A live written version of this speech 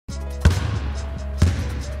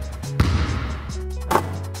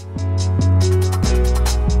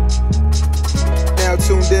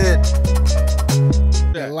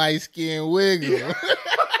light skin wiggle.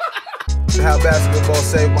 How basketball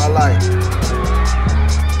saved my life.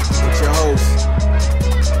 With your host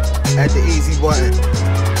at the easy button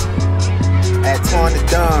at Twan the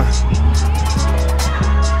Don.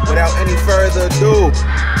 Without any further ado,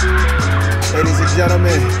 ladies and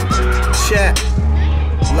gentlemen, chat.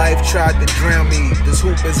 Life tried to drown me. This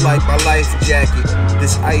hoop is like my life jacket.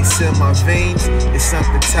 This ice in my veins is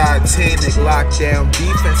something Titanic. Lockdown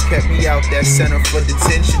defense kept me out that center for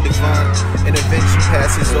detention. Divine intervention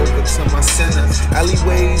passes over to my center.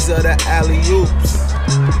 Alleyways of the alley-oops.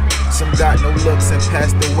 Some got no looks and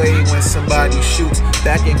passed away when somebody shoots.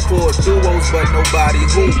 Back in court duos, but nobody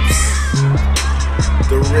hoops.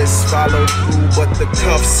 The wrists follow through, but the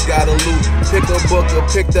cuffs gotta loop. Pick a book or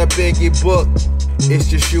pick the biggie book. It's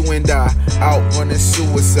just you and I, out running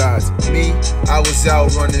suicides. Me, I was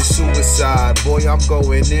out running suicide. Boy, I'm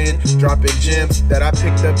going in, dropping gems that I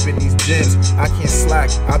picked up in these gyms. I can't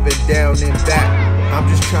slack, I've been down and back. I'm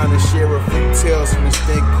just trying to share a few tales from this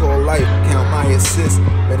thing called life. Count my assists,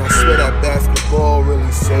 and I swear that basketball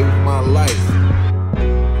really saved my life.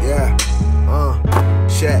 Yeah,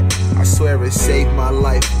 chat, I swear it saved my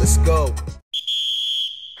life. Let's go.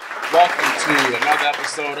 Welcome to another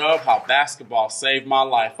episode of How Basketball Saved My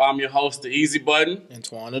Life. I'm your host, The Easy Button. And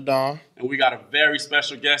Twan the Don. And we got a very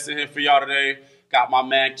special guest in here for y'all today. Got my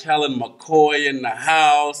man Kellen McCoy in the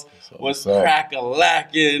house. What's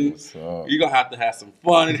crack-a-lacking? You're going to have some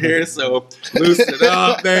fun in here, so loosen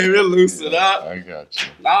up, baby. Loosen up. I got you.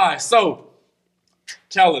 All right, so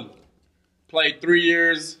Kellen played 3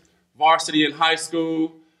 years varsity in high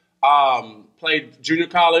school. Played junior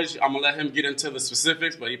college. I'm going to let him get into the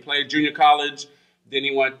specifics, but he played junior college. Then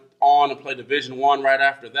he went on to play Division I right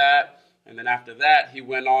after that. And then after that, he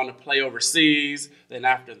went on to play overseas. Then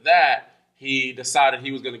after that, he decided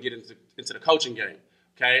he was going to get into the coaching game.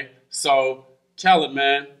 Okay? So, Kellen,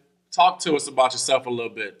 man, talk to us about yourself a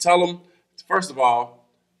little bit. Tell them, first of all,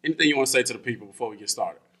 anything you want to say to the people before we get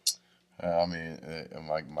started.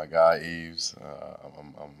 My guy, Eves,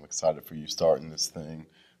 I'm excited for you starting this thing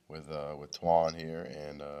with Twan here,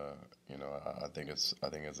 and I think it's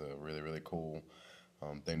a really, really cool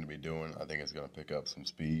thing to be doing. I think it's going to pick up some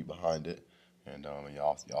speed behind it, and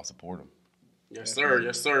y'all support him. Yes, sir.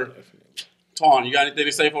 Yes, sir. Definitely. Twan, you got anything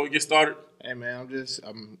to say before we get started? Hey man,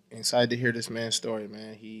 I'm excited to hear this man's story,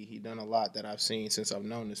 man. He done a lot that I've seen since I've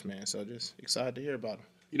known this man, so just excited to hear about him.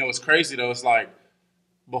 You know, it's crazy though. It's like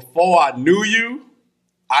before I knew you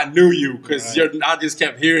because I just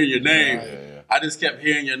kept hearing your name. Yeah. I just kept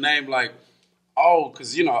hearing your name like, oh,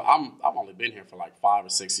 because, I've only been here for like 5 or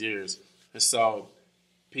 6 years. And so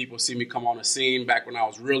people see me come on the scene back when I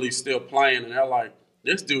was really still playing, and they're like,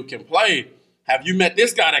 this dude can play. Have you met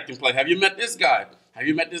this guy that can play? Have you met this guy? Have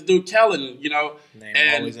you met this dude, Kellen?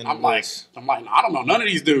 And I'm like, I don't know none of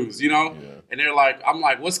these dudes, Yeah. And they're like, I'm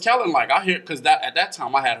like, what's Kellen like? I hear, because at that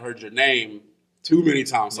time I had heard your name too many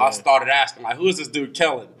times. So I started asking, like, who is this dude,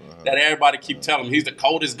 Kellen? That everybody keep telling him he's the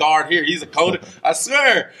coldest guard here. He's the coldest. I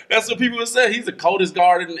swear, that's what people would say. He's the coldest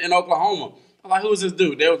guard in Oklahoma. I'm like, who is this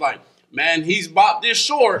dude? They was like, man, he's about this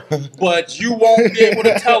short, but you won't be able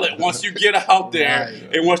to tell it once you get out there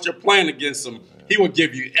and once you're playing against him. He will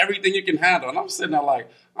give you everything you can handle. And I'm sitting there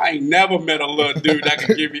like, I ain't never met a little dude that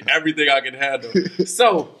can give me everything I can handle.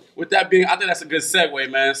 So with that being, I think that's a good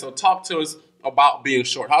segue, man. So talk to us about being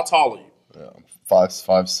short. How tall are you? Yeah,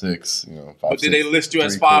 5'6", But did they list you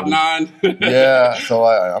as 5'9"? Yeah, so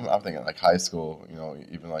I'm thinking like high school,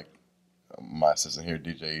 even like my assistant here,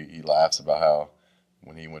 DJ, he laughs about how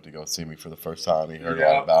when he went to go see me for the first time, he heard a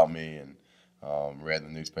lot about me and read in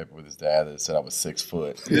the newspaper with his dad that said I was 6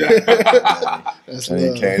 foot. Yeah. and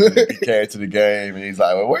he came to the game and he's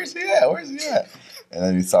like, well, where's he at? Where's he at? And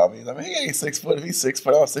then he saw me. He's like, he ain't 6 foot. If he's 6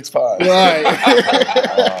 foot, I'm 6'5". Right.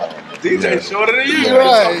 DJ shorter than you.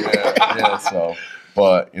 Right. Yeah. So,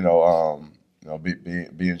 but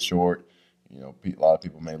being short, a lot of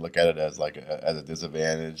people may look at it as like as a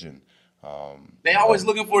disadvantage, and they always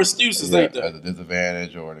looking for excuses, ain't they? As a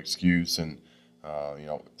disadvantage or an excuse, and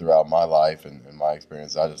throughout my life and my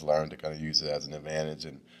experience, I just learned to kind of use it as an advantage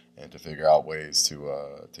and to figure out ways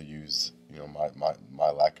to use my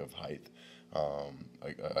lack of height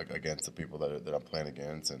against the people that I'm playing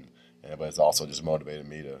against, but it's also just motivated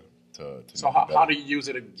me to. So how do you use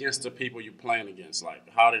it against the people you're playing against? Like,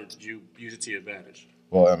 how did you use it to your advantage?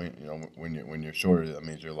 Well, I mean, when you're shorter, that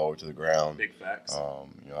means you're lower to the ground. Big facts.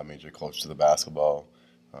 That means you're closer to the basketball.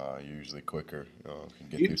 You're usually quicker. Can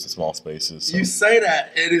get through some small spaces. So. You say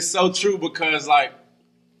that, it is so true because like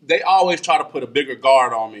they always try to put a bigger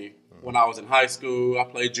guard on me when I was in high school. I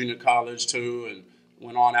played junior college too, and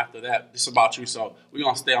went on after that. This is about you, so we're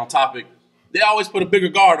gonna stay on topic. they always put a bigger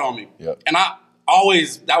guard on me. Yep. And I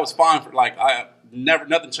always, that was fine for, like,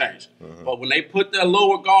 nothing changed. But when they put that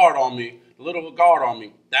little guard on me,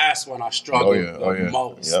 that's when I struggled the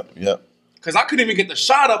most. Yep. Because I couldn't even get the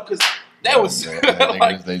shot up because that was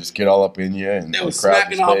like, they just get all up in you and they was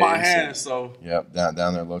smacking out my hands. So down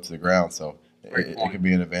there low to the ground. So it could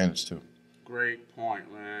be an advantage too. Great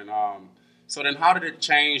point, man. So then, how did it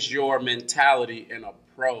change your mentality and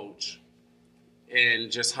approach,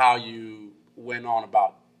 and just how you went on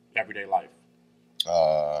about everyday life?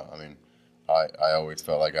 I mean, I always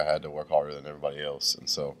felt like I had to work harder than everybody else, and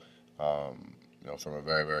so from a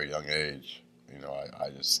very, very young age, I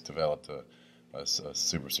just developed a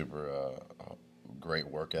super great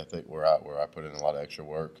work ethic where I put in a lot of extra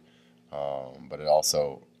work, but it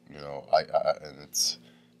also and it's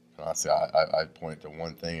honestly I point to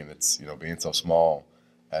one thing, and it's being so small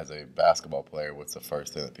as a basketball player. What's the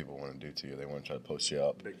first thing that people want to do to you? They want to try to post you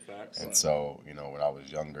up. Big facts. And so when I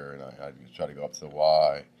was younger and I try to go up to the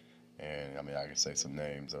Y. And I mean, I can say some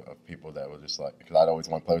names of people that were just like, because I'd always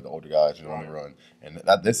want to play with the older guys on the run. And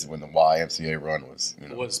this is when the YMCA run was,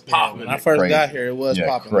 was popping. When I first got here, it was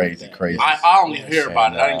popping. Crazy. I only hear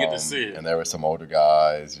about it. I didn't get to see it. And there were some older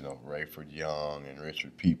guys, Rayford Young and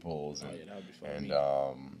Richard Peoples, and that would be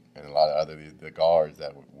fun. And a lot of the guards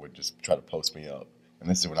that would just try to post me up. And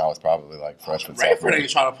this is when I was probably like freshman. Rayford ain't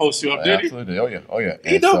trying to post you up, did he? Absolutely. Oh yeah.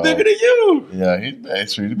 He no bigger than you. Yeah,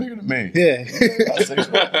 he's bigger than me. Yeah.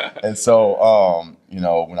 And so,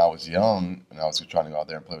 when I was young and I was trying to go out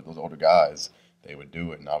there and play with those older guys, they would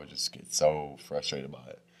do it, and I would just get so frustrated by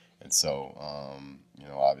it. And so,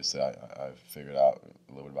 obviously, I figured out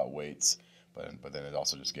a little bit about weights, but then it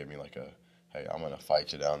also just gave me like hey, I'm going to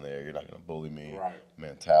fight you down there. You're not going to bully me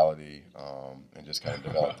mentality, and just kind of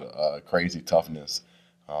developed a crazy toughness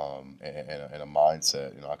and a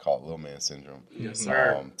mindset. I call it little man syndrome. Yes,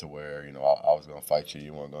 sir. To where, I was going to fight you.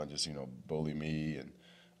 You weren't going to just, bully me. And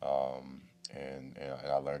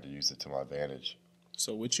I learned to use it to my advantage.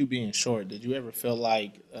 So with you being short, did you ever feel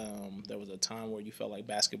like there was a time where you felt like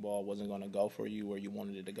basketball wasn't going to go for you where you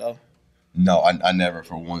wanted it to go? No, I never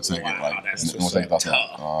for one second. That's one second thought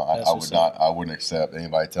tough. I wouldn't accept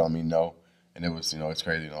anybody telling me no. And it was, it's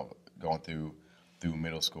crazy, going through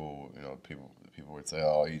middle school, people would say,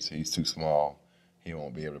 oh, he's too small. He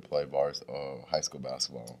won't be able to play high school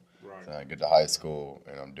basketball. Right. So I get to high school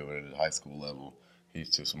and I'm doing it at the high school level. He's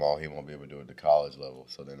too small. He won't be able to do it at the college level.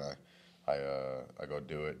 So then I go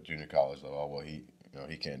do it junior college level. Oh, well, he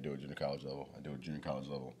can't do it junior college level. I do it junior college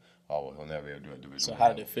level. Oh, well, he'll never be able to do it division. So how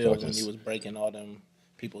did it feel when you was breaking all them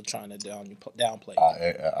people trying to downplay?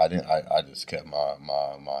 I just kept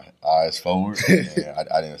my eyes forward. And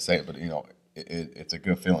I didn't say it, but it's a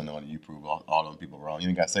good feeling knowing that you prove all them people wrong. You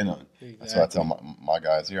ain't got to say nothing. Exactly. That's what I tell my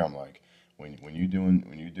guys here. I'm like, when you're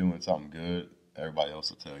doing something good, everybody else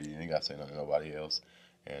will tell you. You ain't got to say nothing to nobody else.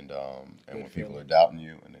 And when people are doubting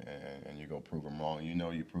you and you go prove them wrong,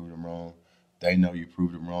 you proved them wrong. They know you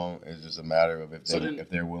proved them wrong. It's just a matter of if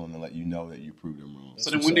they're willing to let you know that you proved them wrong.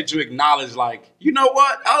 So then when did you acknowledge, like, you know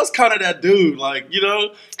what? I was kind of that dude. Like,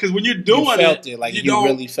 because when you're doing you felt it. Like, you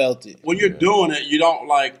really felt it. When you're doing it, you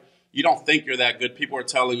don't think you're that good. People are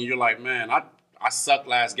telling you, you're like, man, I sucked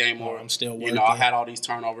last game, or I'm still working. I had all these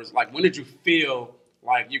turnovers. Like, when did you feel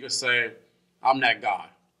like you could say, I'm that guy?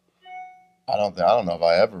 I don't know if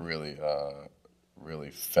I ever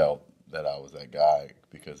really felt that I was that guy,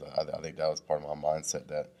 because I think that was part of my mindset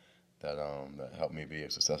that helped me be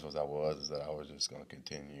as successful as I was, is that I was just going to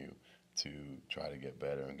continue to try to get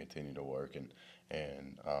better and continue to work, and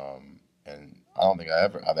I don't think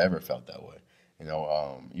I've ever felt that way.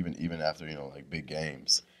 Even after like big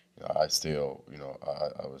games, I still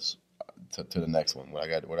I was to the next one. What I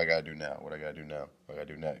got to do now? What I got to do now? What I got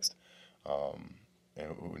to do next?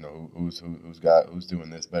 And who's doing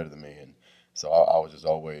this better than me? And so I was just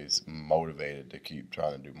always motivated to keep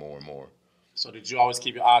trying to do more and more. So did you always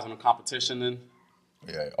keep your eyes on the competition then?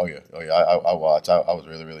 Yeah. Oh yeah. I watched. I was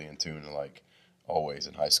really in tune to, like, always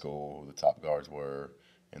in high school, who the top guards were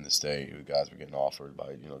in the state, who guys were getting offered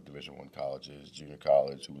by Division I colleges, junior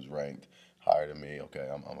college, who was ranked higher than me. Okay,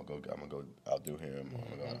 I'm gonna go outdo him.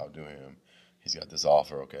 I'm gonna go outdo him. He's got this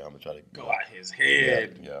offer. Okay, I'm gonna try to go out his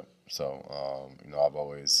head. Yeah. So I've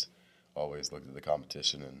always looked at the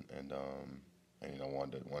competition and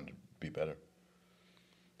wanted to be better.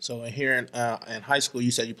 So here in high school,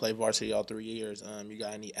 you said you played varsity all 3 years. You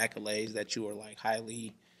got any accolades that you were like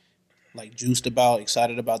highly juiced about,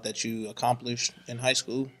 excited about, that you accomplished in high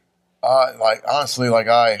school? Honestly,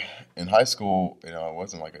 in high school, it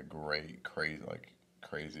wasn't like a great, crazy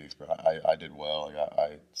experience. I did well.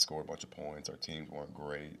 I scored a bunch of points. Our teams weren't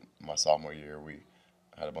great. My sophomore year, we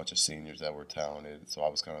had a bunch of seniors that were talented, so I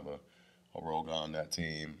was kind of a role guy on that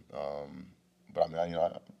team. But I mean,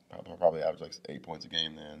 I probably averaged like 8 points a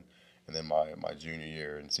game then. And then my junior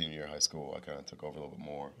year and senior year of high school, I kind of took over a little bit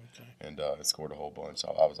more and scored a whole bunch.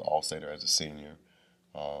 I was an all-stater as a senior.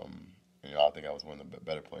 I think I was one of the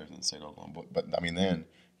better players in the state of Oklahoma. But I mean, then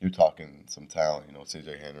you're talking some talent,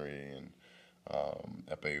 C.J. Henry and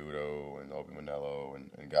Ep2 and Obi Manello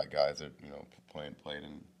and got guys that, played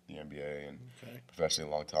in the NBA and professionally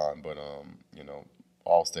a long time. But,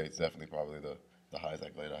 all state's definitely probably the highest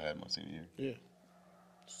accolade I had my senior year. Yeah.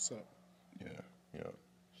 So. Yeah.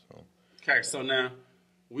 So. Okay, so now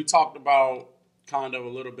we talked about kind of a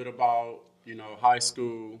little bit about, high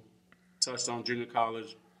school, touched on junior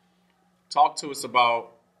college. Talk to us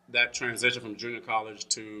about that transition from junior college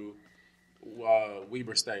to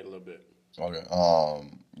Weber State a little bit. Okay.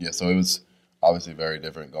 So it was obviously very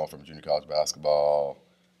different going from junior college basketball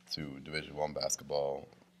to Division I basketball,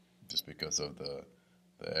 just because of the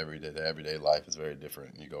everyday life is very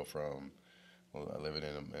different. You go from living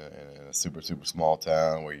in a super small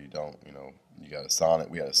town where you don't, you got a Sonic.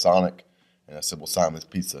 We had a Sonic and a Sybil Simon's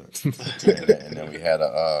Pizza, and then we had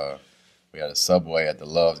a Subway at the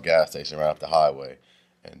Love's gas station right off the highway.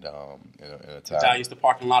 And in a town. I used to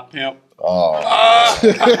parking lot pimp. Oh,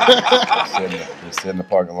 just sit in the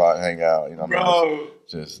parking lot and hang out. Bro.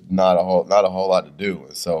 Just not a whole lot to do.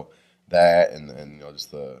 And so that and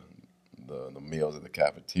just the meals at the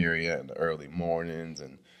cafeteria and the early mornings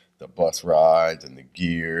and the bus rides and the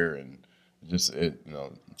gear and just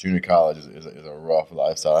junior college is a rough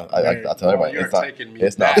lifestyle. I tell everybody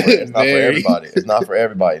it's not for everybody. It's not for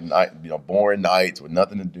everybody. Boring nights with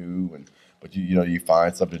nothing to do But you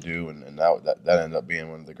find stuff to do, and that ended up being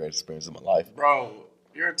one of the greatest experiences of my life. Bro,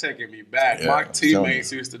 you're taking me back. Yeah, my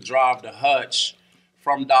teammates used to drive to Hutch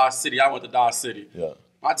from Dodge City. I went to Dodge City. Yeah.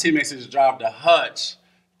 My teammates used to drive to Hutch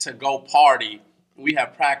to go party. We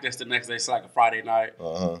have practice the next day. It's like a Friday night.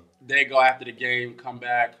 They go after the game, come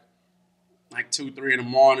back like 2, 3 in the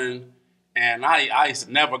morning, and I used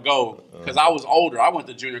to never go because I was older. I went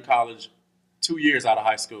to junior college 2 years out of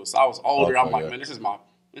high school, so I was older. I'm like, man, this is my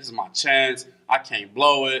chance. I can't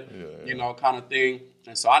blow it, kind of thing.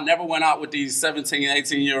 And so I never went out with these 17,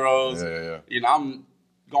 18-year-olds. Yeah. I'm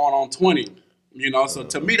going on 20. So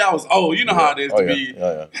to me that was old. You know how it is to be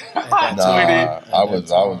 20. I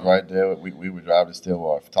was right there. We would drive to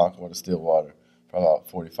Stillwater, from Tonka to Stillwater,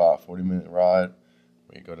 probably about 40-minute ride.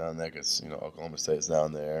 We go down there because Oklahoma State's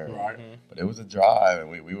down there. Right. But it was a drive, and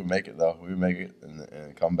we would make it though. We would make it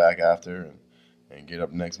and come back after and get up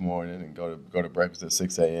the next morning and go to breakfast at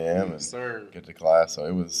 6 a.m. and get to class. So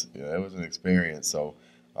it was an experience. So,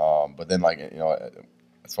 but then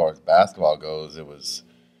as far as basketball goes, it was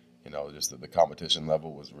just the competition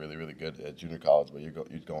level was really, really good at junior college. But you're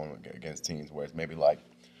going against teams where it's maybe like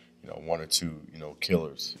 1 or 2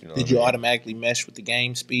 killers. Did you automatically mesh with the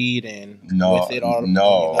game speed and with it all when you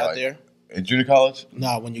got there? In junior college?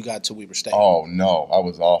 No, when you got to Weber State. Oh, no. I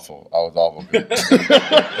was awful. I was. I'm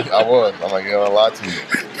not going to lie to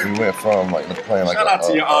you. We went from playing Shout out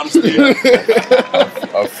to your honesty.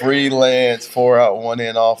 a freelance 4-out,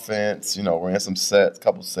 1-in offense. Ran some sets,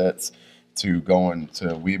 couple sets, to going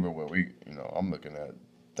to Weber where I'm looking at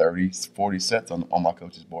 30, 40 sets on my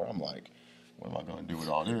coach's board. I'm like, what am I going to do with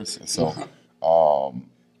all this? And so,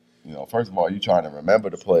 first of all, you're trying to remember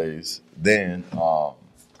the plays. Then,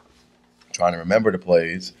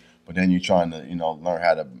 but then you're trying to learn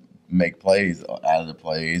how to make plays out of the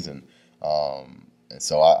plays, and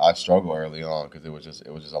so I struggled early on because it was just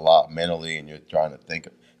a lot mentally, and you're trying to think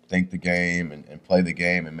the game and play the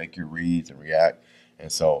game and make your reads and react,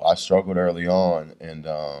 and so I struggled early on, and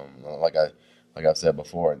like I said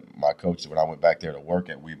before, my coaches, when I went back there to work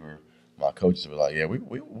at Weber, my coaches were like, yeah, we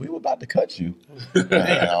were about to cut you. And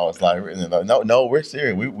I was like, no, we're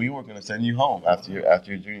serious. We were going to send you home after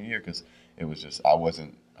your junior year because it was just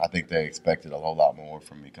I think they expected a whole lot more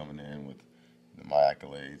from me coming in with my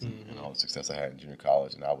accolades and all the success I had in junior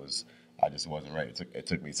college, and I just wasn't ready. It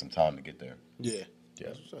took me some time to get there. Yeah.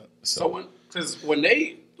 So when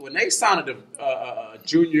they signed a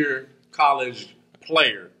junior college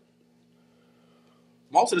player,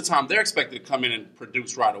 most of the time they're expected to come in and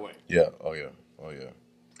produce right away. Yeah. Oh yeah.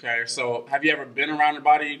 Okay. So have you ever been around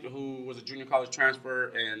anybody who was a junior college transfer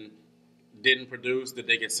and didn't produce? Did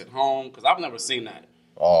they get sent home? Because I've never seen that.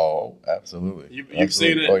 Oh, absolutely. You've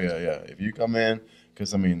seen it? Oh yeah. If you come in,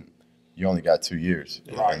 because you only got 2 years,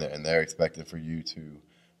 right? And they're expecting for you to.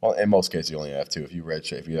 Well, in most cases, you only have 2. If you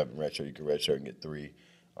redshirt, if you haven't redshirt, you can redshirt and get 3.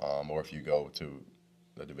 Or if you go to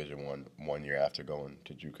the Division I 1 year after going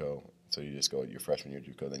to JUCO, so you just go your freshman year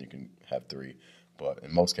JUCO, then you can have 3. But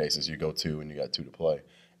in most cases, you go 2 and you got 2 to play,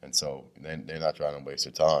 and so they're not trying to waste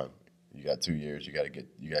their time. You got 2 years. You got to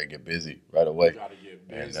get busy right away. You got to get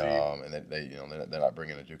busy. And they're not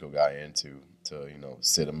bringing a JUCO guy in to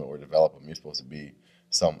sit him or develop him. You're supposed to be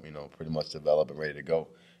pretty much developed and ready to go.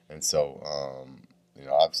 And so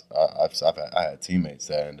I had teammates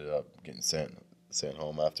that ended up getting sent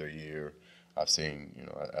home after a year. I've seen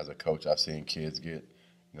as a coach, I've seen kids get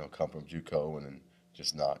come from JUCO and then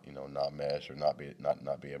just not mesh or not be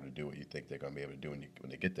able to do what you think they're going to be able to do when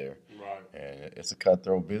they get there. Right. And it's a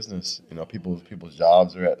cutthroat business. People's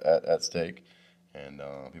jobs are at stake, and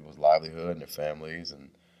people's livelihood and their families, and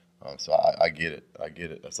so I get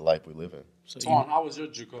it. That's the life we live in. So Twan, how was your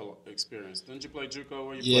JUCO experience? Didn't you play JUCO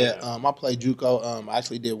when you played? Yeah, I played JUCO. I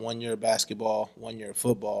actually did 1 year of basketball, 1 year of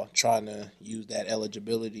football, trying to use that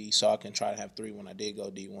eligibility so I can try to have 3 when I did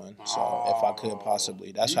go D1. So if I could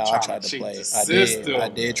possibly, that's how I tried to play it. I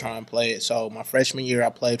did try and play it. So my freshman year, I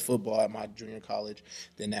played football at my junior college.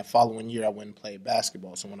 Then that following year, I went and played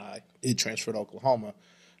basketball. So when I did transfer to Oklahoma,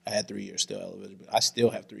 I had 3 years still eligibility. I still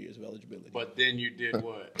have 3 years of eligibility. But then you did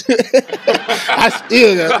what? I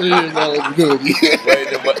still got 3 years of eligibility.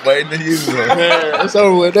 waiting to use them. Man, it's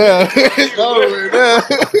over with now. It's over with now.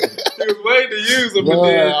 He was waiting to use them, but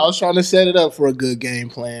then I was trying to set it up for a good game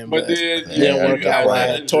plan, but then it didn't work out.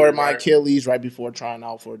 I tore my Achilles right before trying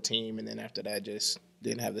out for a team, and then after that, just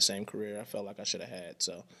didn't have the same career I felt like I should have had.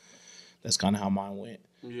 So that's kind of how mine went.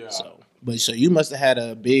 Yeah. So you must have had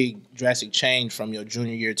a big drastic change from your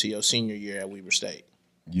junior year to your senior year at Weber State.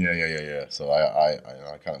 Yeah. So I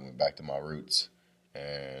kind of went back to my roots,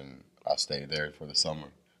 and I stayed there for the summer.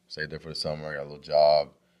 I got a little job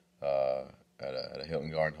at a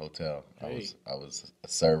Hilton Garden Hotel. Hey. I was a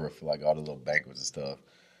server for like all the little banquets and stuff.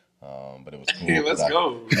 But it was cool. Hey, let's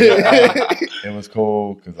go. It was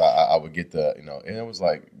cool because I would get and it was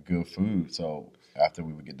like good food. So after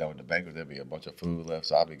we would get done with the banquet, there'd be a bunch of food left.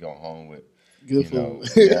 So I'd be going home with good food.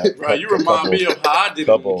 Bro, you remind me of how I did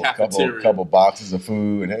in the cafeteria. Couple boxes of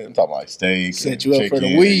food, and I'm talking like steak. Set you up for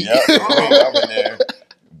the week. Yep, I'm in there,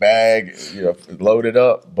 bag, loaded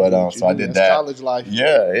up. But so I did that. College life.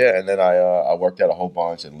 Yeah, and then I worked out a whole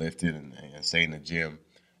bunch and lifted and stayed in the gym,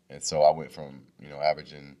 and so I went from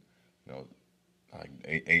averaging like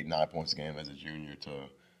 8-9 points a game as a junior to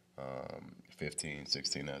 15,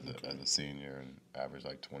 16 as a senior, and averaged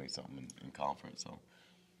like 20 something in conference. So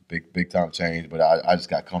big time change, but I just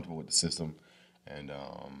got comfortable with the system, and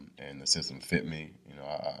the system fit me.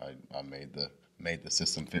 I made the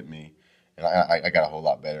system fit me, and I got a whole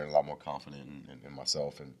lot better and a lot more confident in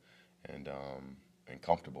myself and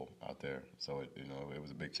comfortable out there. So it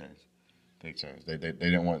was a big change. They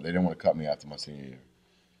didn't want to cut me after my senior year.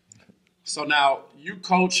 So now you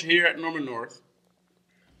coach here at Norman North.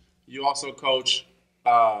 You also coach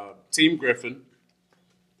Team Griffin.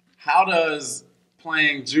 How does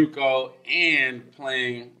playing JUCO and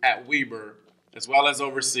playing at Weber, as well as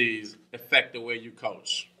overseas, affect the way you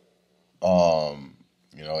coach?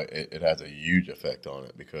 It has a huge effect on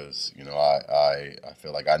it because I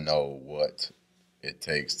feel like I know what it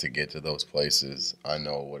takes to get to those places. I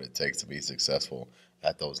know what it takes to be successful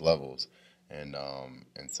at those levels, and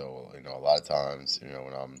so a lot of times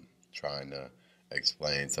when I'm trying to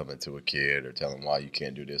explain something to a kid or tell them why you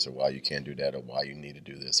can't do this or why you can't do that or why you need to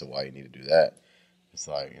do this or why you need to do that, it's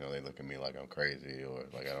like they look at me like I'm crazy or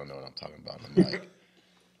like I don't know what I'm talking about. And I'm like,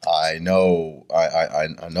 I know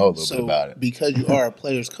a little bit about it. Because you are a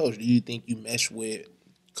player's coach, do you think you mesh with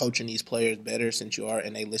coaching these players better since you are,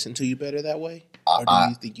 and they listen to you better that way? Or do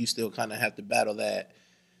you think you still kind of have to battle that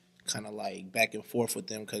kind of like back and forth with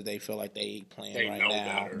them because they feel like they ain't playing right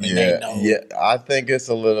now? Yeah. I think it's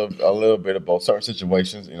a little bit of both. Certain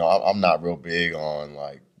situations, I'm not real big on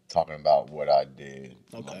like talking about what I did.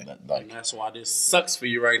 Okay. And that's why this sucks for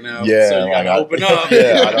you right now. Yeah. So you gotta open up.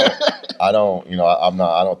 Yeah. I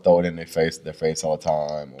don't throw it in their face all the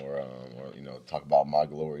time or talk about my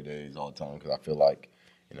glory days all the time because I feel like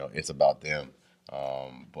it's about them.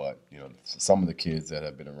 But some of the kids that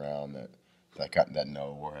have been around that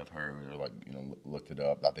know or have heard or like looked it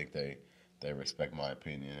up, I think they respect my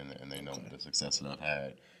opinion and they know the success that I've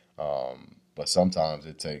had. But sometimes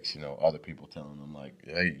it takes other people telling them like,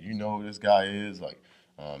 hey, who this guy is, like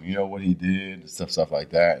what he did, stuff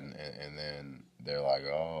like that, and then they're like,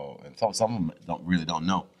 oh, and some of them don't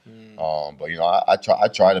know. But I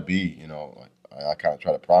try to be I kind of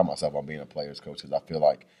try to pride myself on being a player's coach because I feel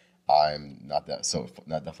like I'm not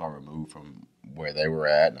that far removed from where they were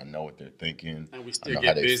at, and I know what they're thinking. And we I still know get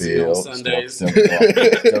how they busy feel. on Sundays.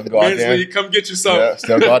 Still go out there. Come get you some. Yeah,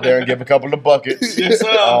 still go out there and give a couple of buckets. Yes,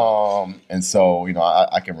 sir. And so,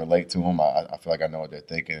 I can relate to them. I feel like I know what they're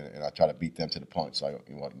thinking, and I try to beat them to the punch. Like,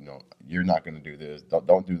 you're not going to do this.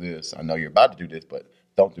 Don't do this. I know you're about to do this, but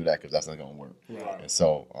don't do that because that's not going to work. Right. And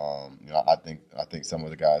so, I think some of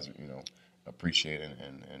the guys, appreciate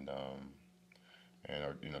and are,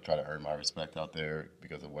 try to earn my respect out there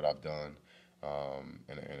because of what I've done.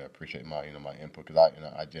 And appreciate my my input because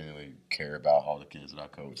I genuinely care about all the kids that I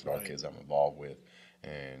coach, all the kids I'm involved with,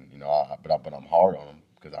 and but I'm hard on them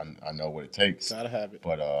because I know what it takes. Gotta have it. I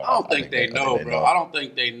But don't think they know, bro. I don't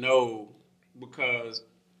think they know because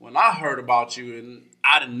when I heard about you and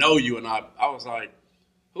I didn't know you and I was like,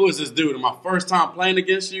 who is this dude? And my first time playing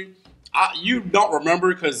against you, you don't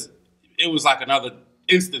remember because it was like another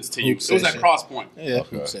instance to you. It was at Cross Point. Yeah,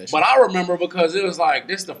 hoop session. But I remember because it was like,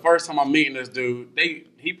 this is the first time I'm meeting this dude.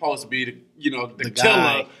 He supposed to be the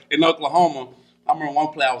killer in Oklahoma. I remember one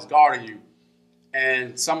play I was guarding you,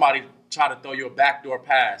 and somebody tried to throw you a backdoor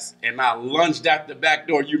pass, and I lunged at the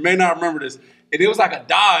backdoor. You may not remember this. And it was like a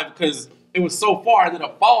dive because it was so far, I ended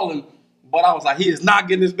up falling. But I was like, he is not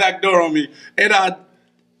getting this backdoor on me. And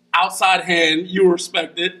outside hand, you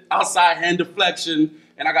respected. Outside hand deflection.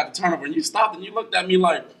 And I got the turnover, and you stopped, and you looked at me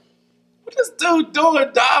like, what this dude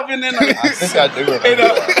doing, diving in? I think I do remember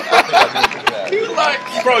that. He was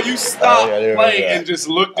like, bro, you stopped playing and just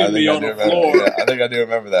looked at me on the floor. I think I do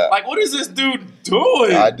remember that. Like, what is this dude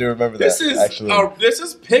doing? I do remember that, This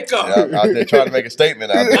is pickup. Yeah, out there trying to make a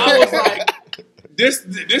statement out there. I was like, this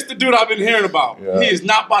the dude I've been hearing about. Yeah. He is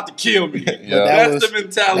not about to kill me. Yeah. That's the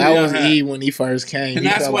mentality That was I had. E when he first came. And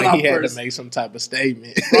he that's felt when like I he had first- to make some type of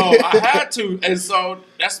statement. Bro, I had to. And so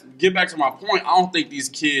get back to my point. I don't think these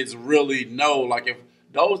kids really know. Like, if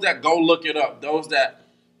those that go look it up, those that,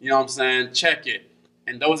 check it,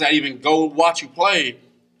 and those that even go watch you play,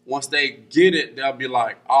 once they get it, they'll be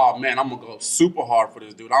like, oh, man, I'm going to go super hard for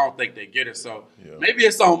this dude. I don't think they get it. So maybe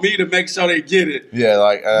it's on me to make sure they get it.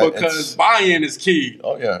 Yeah, because buy-in is key.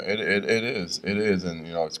 Oh, yeah, it is. It is. And,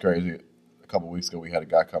 it's crazy. A couple of weeks ago, we had a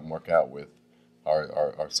guy come work out with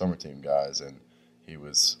our summer team guys, and he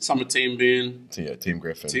was Summer team being? Team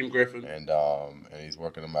Griffin. Team Griffin. And he's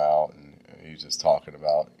working them out, and he's just talking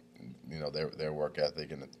about, their work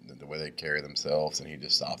ethic and the way they carry themselves. And he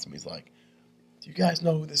just stops him. He's like, do you guys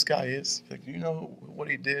know who this guy is? Like, do you know what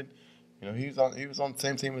he did? He was on the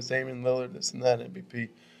same team as Damian Lillard, this and that, MVP.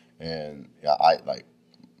 And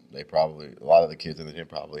they probably, a lot of the kids in the gym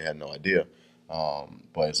probably had no idea.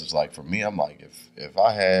 But it's just like, for me, I'm like, if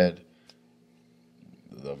I had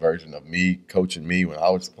the version of me coaching me when I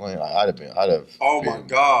was playing, I'd have oh my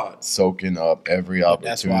God, soaking up every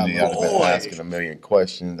opportunity. I'd have been asking a million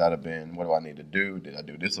questions. I'd have been, what do I need to do? Did I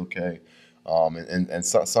do this okay? And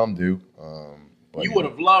some do. But, you would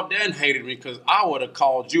have loved and hated me because I would have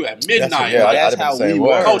called you at midnight. That's how we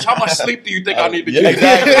were. Coach, how much sleep do you think I need to get?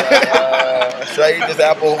 Exactly. Should I eat this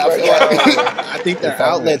apple? I think their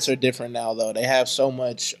outlets are different now, though. They have so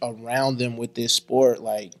much around them with this sport,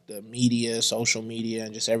 like the media, social media,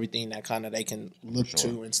 and just everything that kind of they can look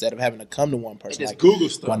to instead of having to come to one person. Like, Google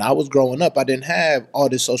stuff. When I was growing up, I didn't have all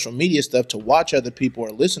this social media stuff to watch other people or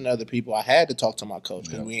listen to other people. I had to talk to my coach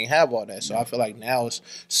because we didn't have all that. So I feel like now it's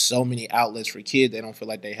so many outlets for kids. They don't feel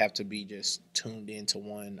like they have to be just tuned into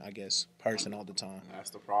one, I guess, person all the time. That's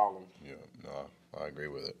the problem. Yeah, no, I agree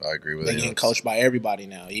with it. They're getting coached by everybody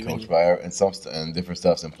now. Coached by and different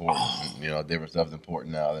stuff's important. Different stuff's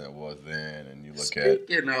important now than it was then. And you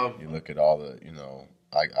look at all the,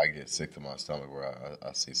 I get sick to my stomach where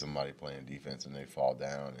I see somebody playing defense and they fall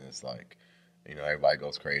down and it's like, everybody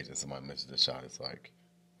goes crazy and somebody misses the shot. It's like,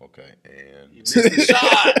 okay, and you missed the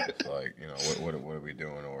shot. It's like, what are we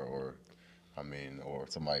doing? Or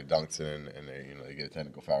somebody dunks in and they get a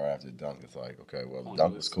technical foul right after the dunk. It's like, okay, well, the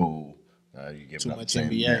dunk was cool. You give them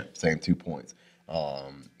the same 2 points.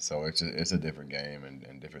 So it's a different game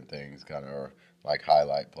and different things kind of are like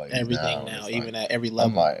highlight plays. Everything now even at every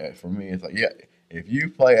level. For me, it's like, if you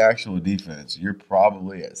play actual defense, you're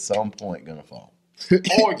probably at some point gonna fall.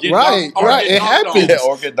 Or get right. It happens. Yeah,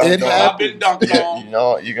 or get dunked on. I've been dunked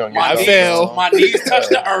on. You're gonna get dunked on. My knees touch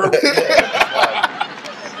the earth.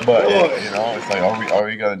 But it's like, are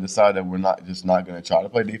we gonna decide that we're not gonna try to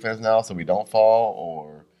play defense now, so we don't fall,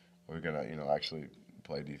 or are we gonna actually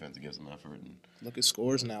play defense to give some effort? And look at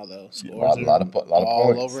scores now, though. Scores a lot of points.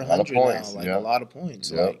 Over 100 now, a lot of points.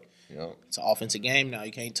 It's an offensive game now.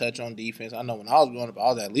 You can't touch on defense. I know when I was growing up,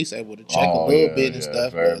 I was at least able to check a little bit and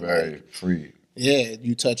stuff. Very free. Yeah,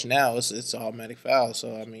 you touch now, it's an automatic foul.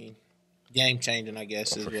 So game changing, I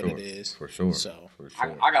guess, is for what sure. it is. For sure. So For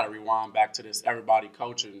sure. I got to rewind back to this everybody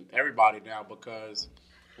coaching everybody now, because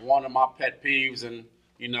one of my pet peeves, and,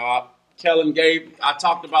 you know, I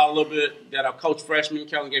talked about a little bit that I coached freshmen.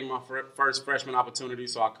 Kellen gave me my first freshman opportunity,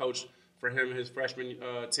 so I coached for him and his freshman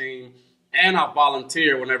team. And I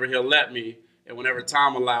volunteer whenever he'll let me, and whenever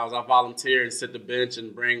time allows, I volunteer and sit the bench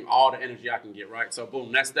and bring all the energy I can get, right? So,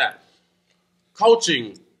 boom, that's that.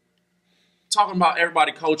 Coaching, talking about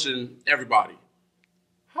everybody coaching everybody.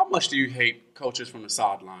 How much do you hate coaches from the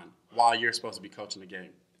sideline while you're supposed to be coaching the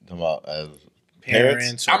game? Talking about as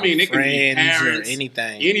parents, or I mean, it could be friends parents, or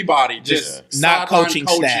anything. Anybody, just not coaching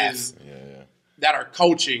coaches staff. that are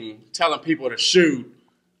coaching, telling people to shoot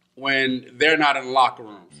when they're not in the locker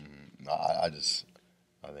rooms. No, I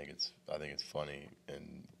think it's funny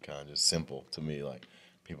and kind of just simple to me. Like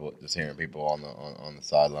people just hearing people on the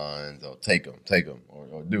sidelines, oh, take him,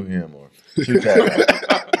 or do him, or shoot that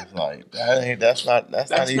guy. It's like that's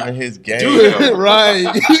not even his game, Right?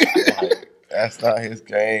 Like, that's not his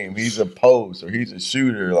game. He's a post or he's a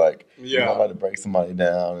shooter. Like I'm about to break somebody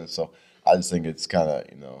down, and so I just think it's kind of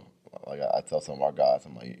like I tell some of our guys,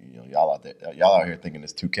 I'm like, y'all out here thinking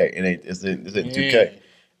it's 2K. It ain't. It's in 2K.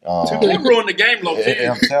 2K ruined the game, low key.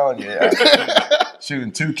 I'm telling you,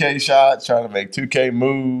 shooting 2K shots, trying to make 2K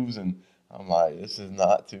moves, and I'm like, this is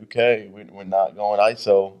not 2K. We're not going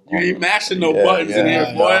ISO. You ain't mashing no buttons in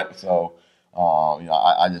here, boy. So,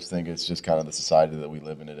 I just think it's just kind of the society that we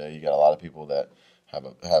live in today. You got a lot of people that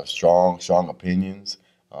have strong opinions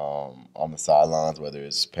on the sidelines, whether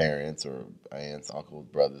it's parents or aunts, uncles,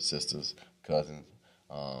 brothers, sisters, cousins,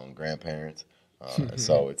 grandparents.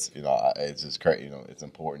 So it's it's just crazy. It's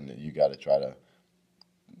important that you got to try to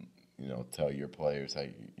tell your players,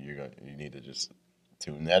 hey, you need to just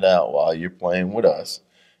tune that out while you're playing with us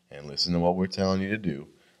and listen to what we're telling you to do,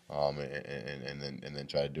 and then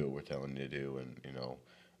try to do what we're telling you to do,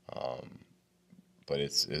 but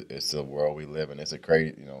it's the world we live in. It's a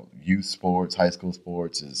crazy youth sports, high school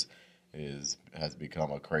sports has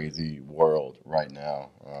become a crazy world right now,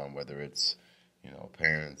 whether it's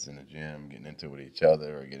parents in the gym getting into it with each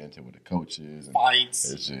other or getting into it with the coaches. And fights.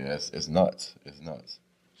 It's nuts. It's nuts.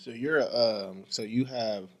 So you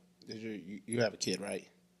have a kid, right?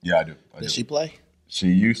 Yeah, I do. Does she play? She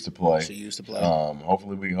used to play.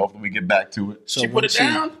 Hopefully we get back to it. So she put it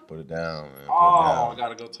down? Put it down, man. I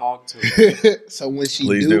gotta go talk to her. So when she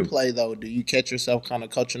Please do do play though, do you catch yourself kind of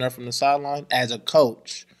coaching her from the sideline as a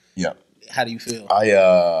coach? Yeah. How do you feel?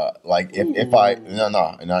 I like if I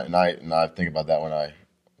and I think about that when I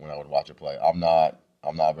would watch her play. I'm not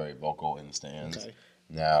very vocal in the stands. Okay.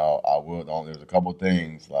 Now I will. There's a couple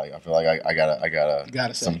things like I feel like I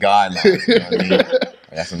got some guidelines. You know what I mean?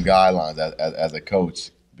 I got some guidelines as a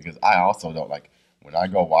coach, because I also don't like when I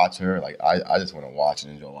go watch her. Like I just want to watch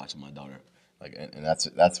and enjoy watching my daughter. Like and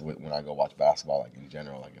that's when I go watch basketball. Like in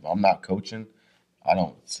general, like if I'm not coaching, I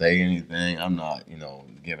don't say anything. I'm not,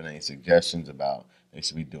 giving any suggestions about they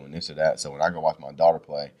should be doing this or that. So when I go watch my daughter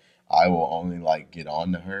play, I will only get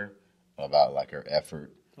on to her about her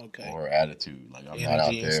effort or her attitude. Like I'm not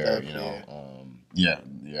out there, stuff,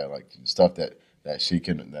 like stuff that she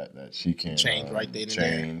can change right there.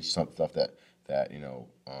 Change some stuff that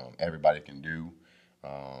everybody can do.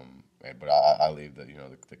 But I leave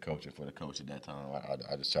the coaching for the coach at that time.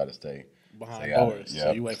 I just try to stay behind doors.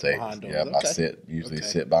 So you wait for behind doors. Yeah, okay. I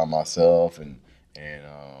sit by myself and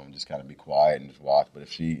just kind of be quiet and just watch. But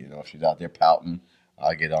if she's out there pouting,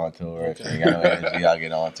 I get on to her. Okay. If she ain't got no energy, I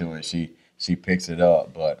get on to her and she picks it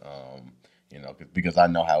up. But because I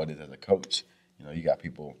know how it is as a coach. You got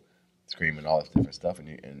people screaming all this different stuff, and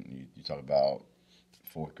you talk about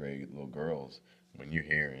fourth grade little girls when you're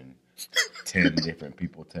hearing 10 different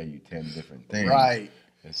people tell you 10 different things. Right.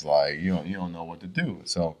 It's like you don't know what to do.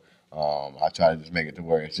 So I try to just make it to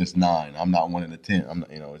where it's just 9. I'm not one of the 10.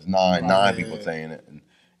 It's 9 people saying it,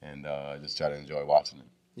 and just try to enjoy watching it.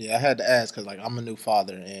 Yeah, I had to ask because I'm a new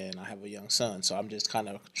father and I have a young son, so I'm just kind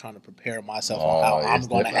of trying to prepare myself on how I'm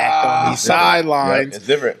going to act on these sidelines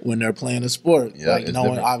when they're playing a sport. Yeah,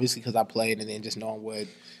 knowing obviously because I played, and then just knowing what.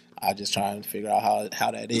 I just try and figure out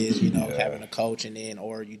how that is, having a coach, and then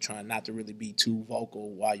or you trying not to really be too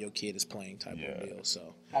vocal while your kid is playing type of deal.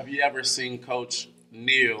 So, have you ever seen Coach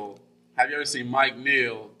Neal? Have you ever seen Mike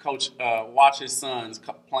Neal coach watch his sons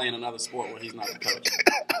playing another sport where he's not the coach?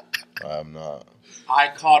 I am not. I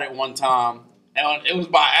caught it one time, and it was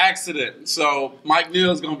by accident. So Mike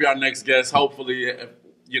Neal is going to be our next guest. Hopefully, if,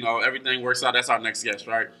 everything works out. That's our next guest,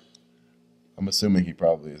 right? I'm assuming he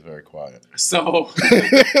probably is very quiet. So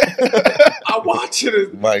I'm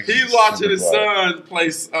watching he's watching his son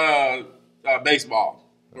play baseball,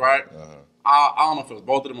 right? I I don't know if it was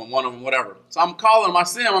both of them or one of them, whatever. So I'm calling him.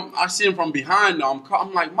 I see him from behind. Though.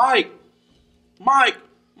 I'm like, Mike.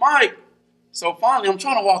 So finally, I'm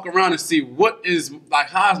trying to walk around and see how is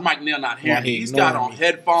Mike Neal not hearing me? He's got on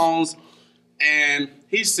headphones, and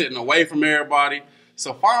he's sitting away from everybody.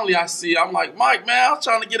 So finally, I'm like, Mike, man, I'm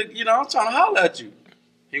trying to I'm trying to holler at you.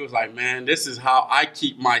 He was like, man, this is how I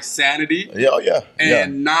keep my sanity.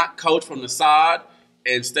 And not coach from the side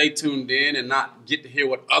and stay tuned in and not get to hear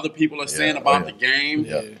what other people are saying about the game.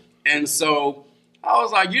 Yeah. And so I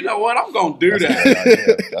was like, you know what? I'm going to do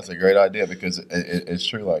that. That's a great idea because it's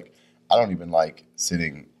true. Like, I don't even like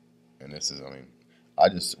sitting, and I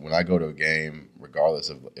just, when I go to a game, regardless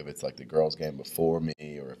of if it's like the girls' game before me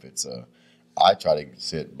or if it's I try to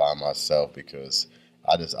sit by myself because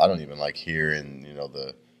I don't even like hearing,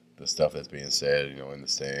 the stuff that's being said, in the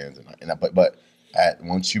stands. But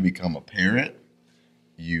once you become a parent,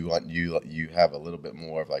 you have a little bit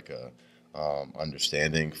more of like a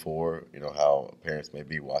understanding for, how parents may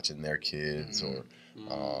be watching their kids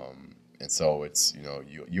and so it's,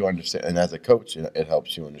 you understand. And as a coach, it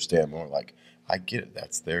helps you understand more. Like, I get it.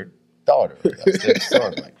 That's their daughter. That's their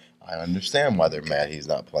son. Like, I understand why they're mad he's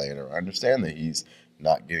not playing, or I understand that he's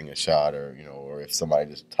not getting a shot, or or if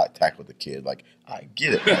somebody just tackled the kid. Like, I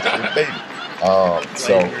get it. That's their baby.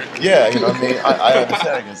 So yeah, I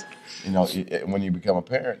understand because when you become a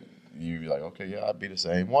parent, you're like, okay, yeah, I'd be the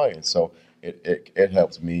same way, and so it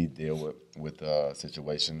helps me deal with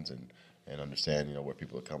situations and understand where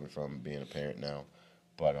people are coming from being a parent now.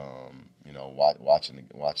 But watching them,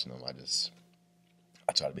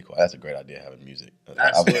 I try to be quiet. That's a great idea, having music.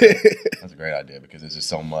 That's a great idea because there's just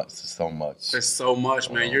so much. There's so much,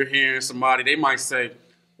 man. You're hearing somebody, they might say,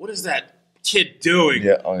 what is that kid doing?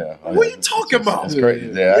 Yeah, oh yeah. What are you talking about? It's crazy.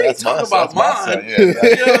 Yeah, what are you talking about? Mine.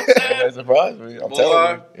 Yeah, it surprised me. I'm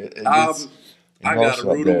telling you. It gets I got a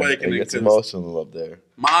rude awakening. It gets emotional up there.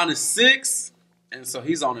 Mine is 6, and so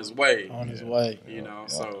he's on his way.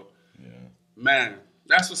 So man,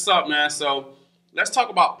 that's what's up, man. So let's talk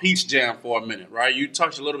about Peach Jam for a minute, right? You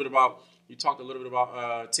talked a little bit about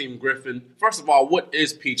Team Griffin. First of all, what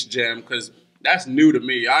is Peach Jam? Because that's new to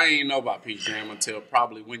me. I ain't know about Peach Jam until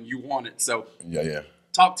probably when you won it. So yeah.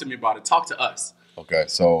 Talk to me about it. Talk to us. Okay,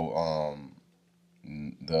 so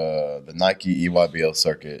the Nike EYBL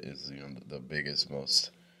circuit is the biggest,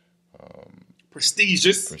 most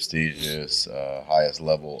prestigious, highest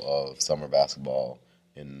level of summer basketball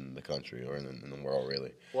in the country or in the world,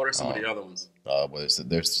 really. What are some of the other ones? Well,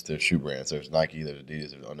 there's shoe brands. There's Nike, there's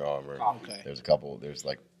Adidas, there's Under Armour. Okay. There's a couple. There's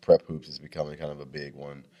like Prep Hoops is becoming kind of a big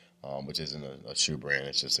one, which isn't a shoe brand.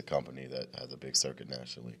 It's just a company that has a big circuit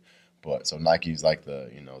nationally. But so Nike's like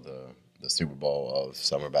the Super Bowl of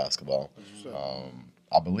summer basketball.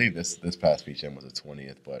 I believe this past Peach Jam was the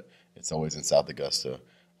 20th, but it's always in South Augusta,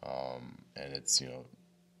 and it's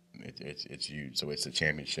it's huge. So it's the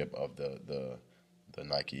championship of the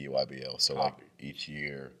Nike EYBL. So like each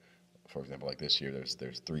year, for example, like this year,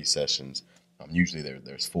 there's 3 sessions. Usually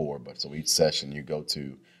there's 4, but so each session you go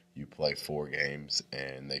to, you play 4 games,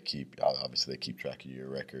 and they keep track of your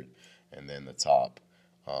record, and then the top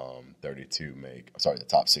 32 the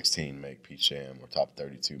top 16 make Peach Jam, or top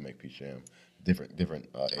 32 make Peach Jam. Different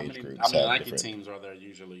age groups. How many Nike teams are there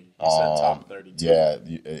usually? You said top 32. Yeah,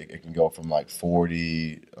 it can go from like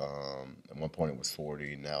 40. At one point it was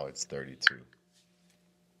 40. Now it's 32.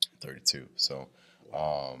 32. So,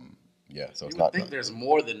 yeah. So it's not. I think there's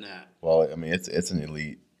more than that. Well, I mean, it's an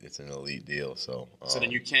elite deal. So. So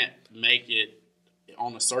then you can't make it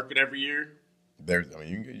on the circuit every year. You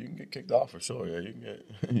can get kicked off for sure. Yeah, you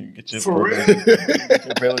can get your for real. You get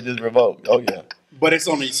your privileges revoked. Oh yeah. But it's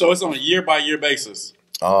on a year by year basis.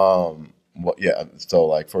 Yeah. So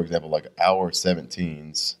like, for example, like our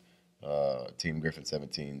 17s, Team Griffin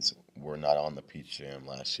 17s were not on the Peach Jam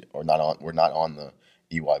last year, or we're not on the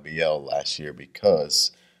EYBL last year because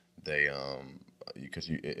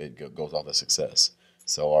it goes off the success.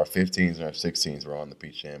 So our 15s and our 16s were on the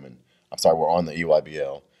Peach Jam, we're on the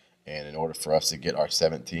EYBL. And in order for us to get our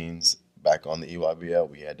 17s back on the EYBL,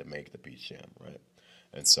 we had to make the Peach Jam, right?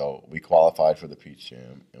 And so we qualified for the Peach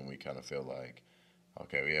Jam, and we kind of feel like,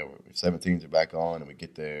 okay, yeah, 17s are back on, and we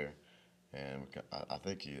get there, and I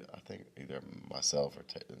think either myself or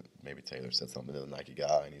maybe Taylor said something to the Nike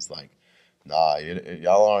guy, and he's like, nah,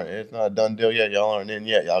 y'all aren't. It's not a done deal yet. Y'all aren't in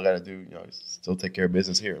yet. Y'all got to do, still take care of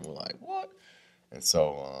business here. And we're like, what? And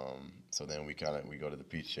so, so then we go to the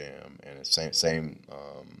Peach Jam, and it's same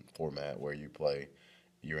format where you're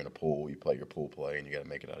in a pool, you play your pool play, and you got to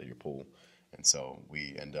make it out of your pool. And so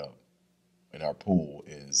we end up, in our pool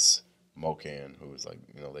is Mocan, who is like,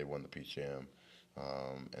 they won the Peach Jam,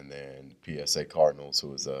 and then PSA Cardinals,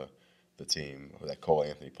 who is a the team that Cole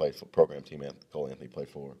Anthony played for, program team Cole Anthony played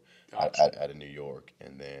for Gotcha. out of New York,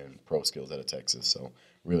 and then Pro Skills out of Texas. So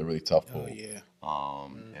really, really tough pool. Oh yeah.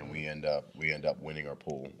 And we end up winning our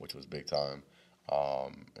pool, which was big time.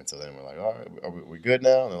 And so then we're like, all right, are we good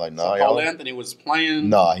now? And they're like, nah, So Cole Anthony was playing.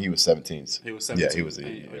 Nah, he was 17s. He was 17. Yeah, he was.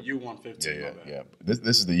 You won 15. Yeah, my bad. yeah.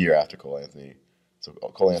 This is the year after Cole Anthony. So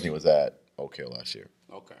Cole Anthony was at Oak Hill last year.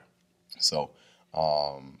 Okay. So,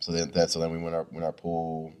 so then we win our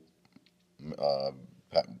pool,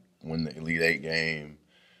 win the Elite Eight game,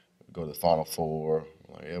 go to the Final Four.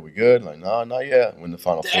 Like, yeah, we good? Like, nah, not yet. Win the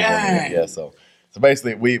Final Four. Yeah, so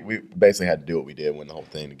basically we basically had to do what we did, win the whole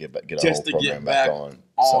thing to get our whole program back on.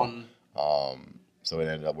 So it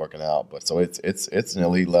ended up working out. But so it's an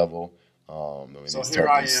elite level. So here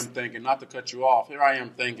I am thinking, not to cut you off. Here I am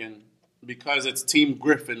thinking, because it's Team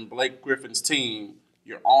Griffin, Blake Griffin's team.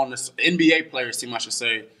 You're on the NBA players team, I should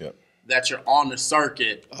say. Yep. That you're on the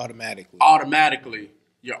circuit Automatically.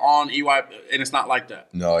 You're on EY, and it's not like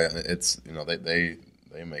that. No, yeah, it's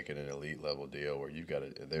they make it an elite level deal where you got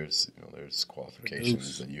to there's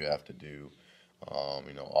qualifications that you have to do,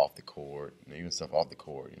 off the court, and even stuff off the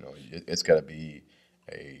court. It's got to be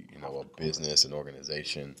a business and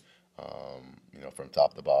organization, from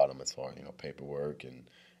top to bottom as far as paperwork and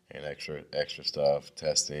extra stuff,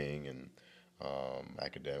 testing and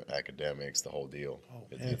academics, the whole deal.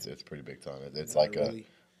 It's pretty big time. It's like really.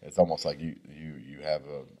 It's almost like you have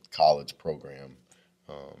a college program,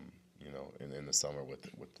 in the summer with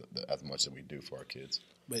as much as we do for our kids.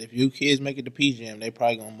 But if your kids make it to Peach Jam, they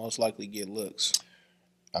probably gonna most likely get looks.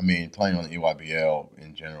 I mean, playing on the EYBL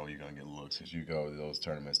in general, you're gonna get looks because you go to those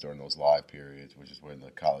tournaments during those live periods, which is when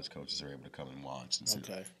the college coaches are able to come and watch. And so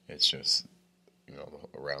it's just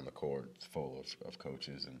around the court, it's full of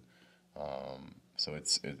coaches, and so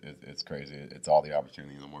it's crazy. It's all the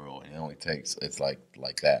opportunity in the world, and it only takes it's like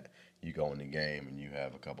that. You go in the game and you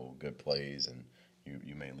have a couple of good plays, and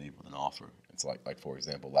you may leave with an offer. It's like for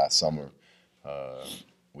example, last summer.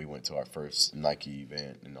 We went to our first Nike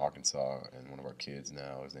event in Arkansas, and one of our kids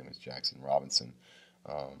now, his name is Jackson Robinson,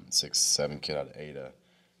 6'7" kid out of Ada.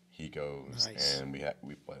 He goes, nice. And we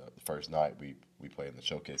play the first night. We played in the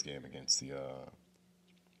showcase game against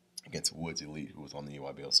Woods Elite, who was on the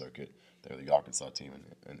EYBL circuit. They're the Arkansas team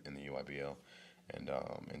in the EYBL, and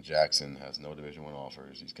Jackson has no Division I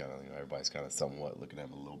offers. He's kind of everybody's kind of somewhat looking at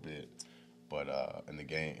him a little bit, but in the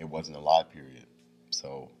game it wasn't a live period,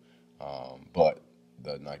 so but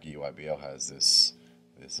the Nike EYBL has this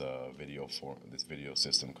video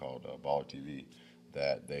system called Baller TV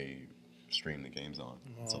that they stream the games on.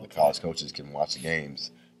 So the college coaches can watch the games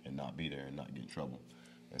and not be there and not get in trouble.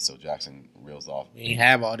 And so Jackson reels off. We didn't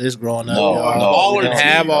have all this growing up, y'all. We didn't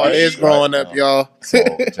have all this growing up, y'all. So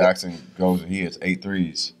Jackson goes and he hits 8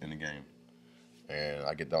 threes in the game. And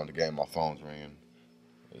I get down to the game, my phone's ringing.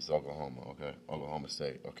 It's Oklahoma, okay. Oklahoma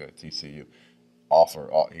State, okay. TCU.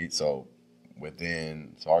 So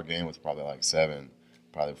our game was probably like 7,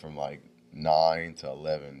 probably from like 9 to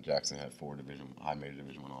 11. Jackson had 4 high major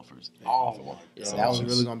Division I offers. Yeah, so that was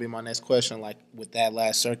really gonna be my next question. Like with that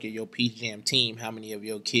last circuit, your Peach Jam team, how many of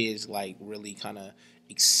your kids like really kind of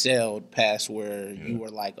excelled past where you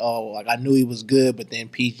were like, oh, like I knew he was good, but then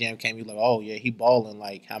Peach Jam came, you like, oh yeah, he balling.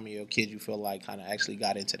 Like how many of your kids you feel like kind of actually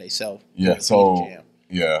got into themselves? Yeah, so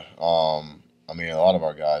yeah, I mean a lot of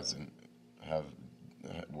our guys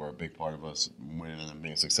were a big part of us winning and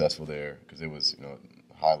being successful there because it was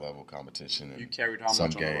high level competition. And you carried how some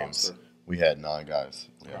much on the roster? We had 9 guys.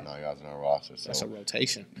 We had 9 guys in our roster. So, that's a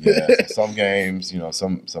rotation. Yeah. So some games,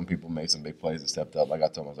 some people made some big plays and stepped up. Like I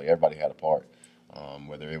told them, I was like, everybody had a part.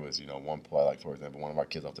 Whether it was one play, like for example, one of our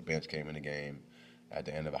kids off the bench came in the game at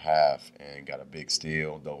the end of a half and got a big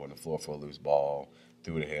steal, dove on the floor for a loose ball,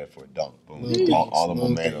 threw it ahead for a dunk. Boom. All the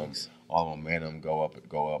momentum go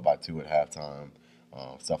up by 2 at halftime.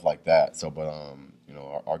 Stuff like that. So, but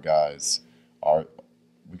our guys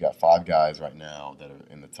we got 5 guys right now that are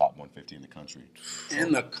in the top 150 in the country. So,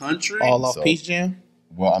 in the country, all off Peach Jam.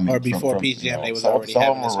 Well, I mean, or before Peach Jam, they was already some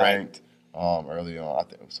having of them this were ranked early on.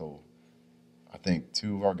 I think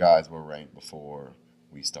 2 of our guys were ranked before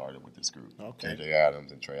we started with this group. Okay. KJ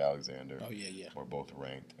Adams and Trey Alexander. Oh yeah. Were both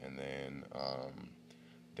ranked, and then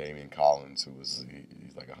Damian Collins, he's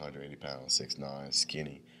like 180 pounds, 6'9",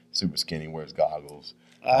 skinny. Super skinny, wears goggles.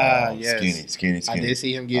 Yes. Skinny. I did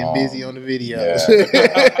see him getting busy on the video.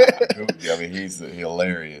 Yeah. I mean, he's a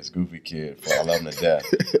hilarious, goofy kid. I love him to death.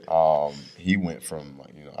 He went from,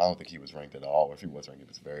 I don't think he was ranked at all. If he was ranked, it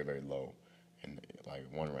was very, very low. and like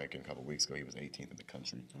one ranking a couple weeks ago, he was 18th in the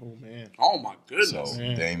country. Oh man. Oh my goodness. So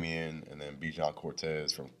Damian, and then Bijan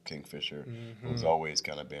Cortez from Kingfisher, who's always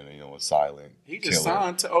kind of been a silent. He just killer.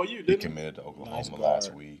 signed to OU, didn't he? He committed to Oklahoma guard.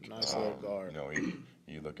 last week. Nice little guard. You know,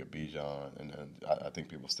 you look at Bijan, and I think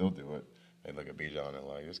people still do it. They look at Bijan and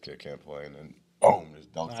like, this kid can't play, and then boom,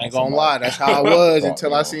 just dunks. I ain't gonna lie, that's how I was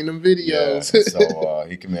until I seen them videos. Yeah, so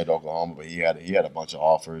he committed to Oklahoma, but he had a bunch of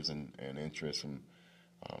offers and interest from.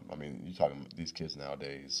 I mean, you're talking these kids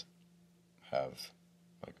nowadays have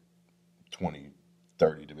like 20,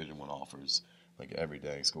 30 Division I offers. Like every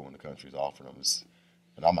dang school in the country is offering them.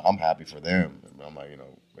 And I'm happy for them. I'm like,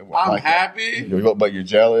 I'm happy, but you're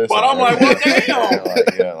jealous. But I'm like, well, damn.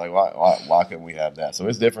 Why couldn't we have that? So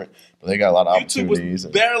it's different. But they got a lot of opportunities. YouTube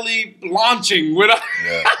was barely launching with us.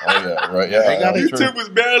 Yeah, oh yeah, right. Yeah, YouTube was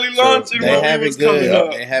barely launching They when have we it was coming good.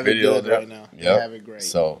 up. They have it good right now. They have it great.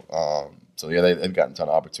 So yeah, they've gotten a ton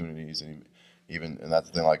of opportunities, and that's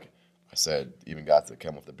the thing. Like I said, even guys that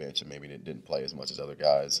come off the bench and maybe didn't play as much as other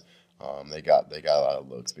guys. They got a lot of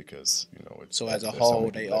looks because So as a whole,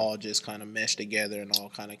 they all just kind of meshed together and all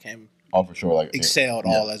kind of came. Oh, for sure, like excelled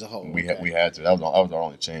all as a whole. We had to. That was our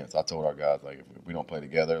only chance. I told our guys, like, if we don't play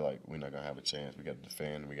together, like, we're not gonna have a chance. We got to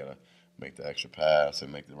defend. We got to make the extra pass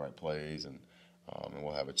and make the right plays, and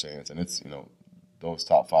we'll have a chance. And it's those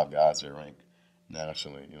top 5 guys that are ranked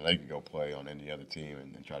nationally. They can go play on any other team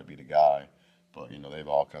and try to be the guy. But they've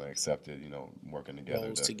all kind of accepted, working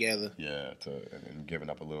together. Yeah, and giving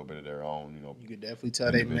up a little bit of their own, You could definitely tell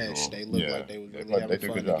they meshed. They looked like they was really having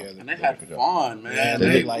fun together. And they had fun, man.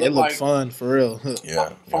 Yeah, it looked fun for real.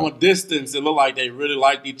 Yeah. From a distance, it looked like they really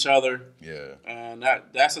liked each other. Yeah. And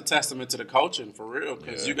that's a testament to the coaching for real,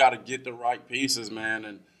 because you got to get the right pieces, man.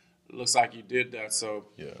 And it looks like you did that. So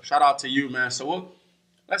shout out to you, man. So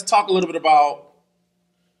let's talk a little bit about.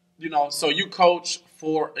 So you coach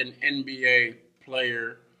for an NBA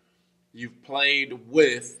player. You've played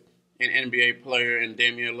with an NBA player in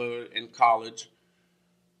Damian Lillard in college.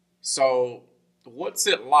 So what's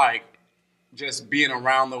it like just being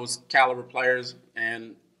around those caliber players?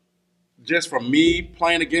 And just from me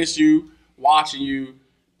playing against you, watching you,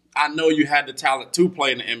 I know you had the talent to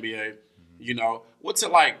play in the NBA. What's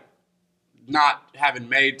it like not having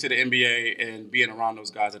made to the NBA and being around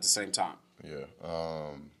those guys at the same time? Yeah.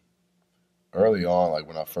 Early on, like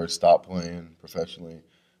when I first stopped playing professionally,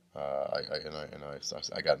 I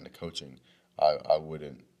got into coaching. I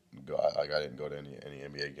wouldn't go. I didn't go to any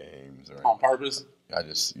NBA games or on purpose.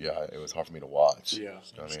 It was hard for me to watch. Yeah,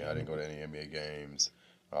 I mean, I didn't go to any NBA games.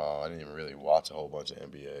 I didn't even really watch a whole bunch of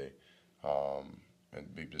NBA,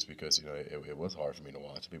 just because it was hard for me to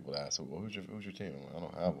watch. People would ask, "Well, who's your team?" I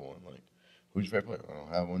don't have one. Like, who's your favorite player? I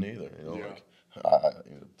don't have one either.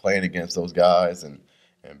 Playing against those guys and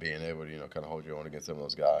being able to, kind of hold your own against some of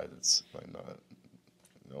those guys, it's like not,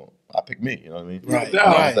 I pick me, you know what I mean? Right.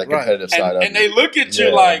 That competitive side of it. And they look at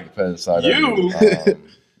you like, competitive side you. Of it.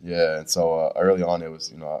 Yeah, and so early on it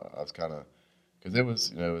was, I was kind of, because it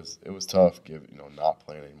was tough, not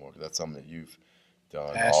playing anymore, because that's something that you've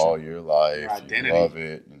done all your life. You love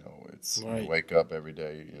it, you wake up every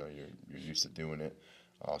day, you're used to doing it.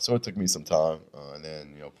 So it took me some time, and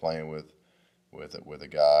then playing with a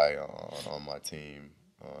guy on my team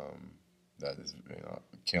that is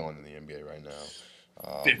killing in the NBA right now.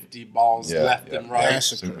 50 balls left and right.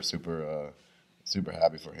 Super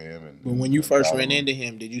happy for him. But when you first ran into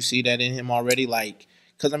him, did you see that in him already? Like,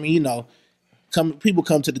 because I mean, people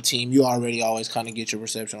come to the team, you already always kind of get your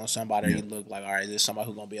perception on somebody. You look like, all right, is this somebody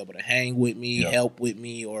who's gonna be able to hang with me, help with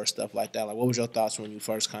me, or stuff like that? Like, what was your thoughts when you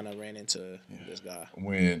first kind of ran into this guy?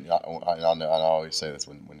 When I always say this,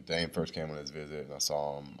 when Dame first came on his visit and I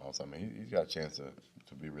saw him, I was like, man, he's got a chance to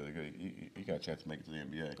be really good. He got a chance to make it to the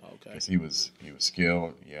NBA. Because he was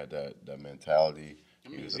skilled. He had that mentality.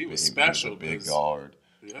 He was special. He was a big guard.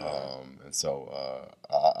 Yeah. And so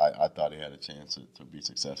I thought he had a chance to be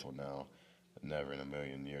successful now. Never in a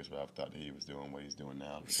million years would I have thought that he was doing what he's doing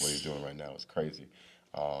now. What he's doing right now is crazy.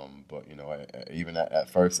 But even at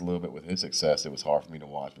first, a little bit with his success, it was hard for me to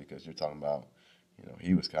watch because you're talking about,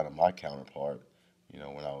 he was kind of my counterpart,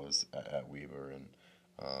 when I was at Weaver, and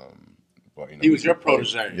but he was your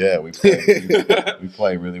protege. Yeah, we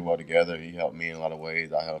played really well together. He helped me in a lot of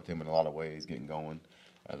ways. I helped him in a lot of ways getting going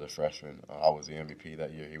as a freshman. I was the MVP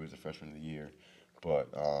that year. He was the freshman of the year. But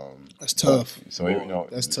that's tough. So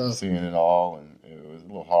that's tough. Seeing it all, and it was a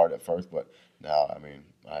little hard at first, but now, I mean,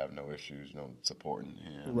 I have no issues, supporting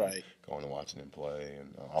him, going and watching him play.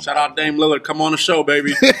 And shout out Dame Lillard, come on the show,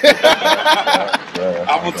 baby.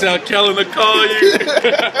 I'm gonna tell Kellen to call you.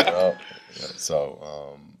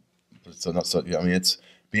 I mean,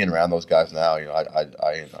 being around those guys now, you know,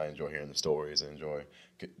 I enjoy hearing the stories and enjoy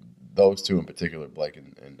those two in particular, Blake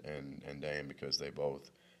and Dame, because they both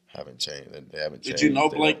haven't changed. They haven't changed. Did you know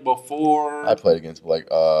Blake before? I played against Blake.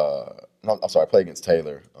 No, I'm sorry, I played against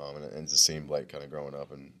Taylor, and it just seemed Blake kind of growing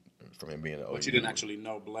up and from him being an OU. But you didn't actually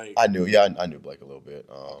know Blake. I knew, yeah, I knew Blake a little bit.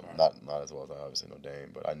 Not as well as I obviously know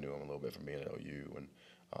Dame, but I knew him a little bit from being at OU and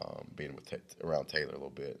being with around Taylor a little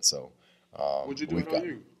bit. So, what'd you do at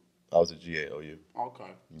OU? I was a GA at OU.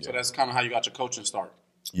 Okay, Yeah. So that's kind of how you got your coaching start.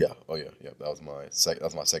 Yeah. Oh yeah. Yeah. That was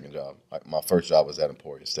my second job. My first job was at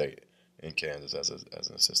Emporia State in Kansas as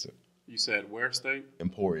an assistant. You said where state?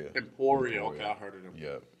 Emporia. Okay, I heard of them.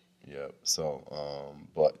 Yeah. Yeah. So,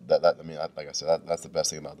 but I mean, like I said, that's the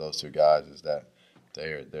best thing about those two guys is that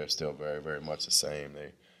they're still very, very much the same.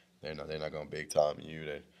 They're not going to big time you.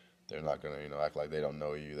 They're not going to act like they don't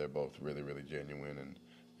know you. They're both really, really genuine,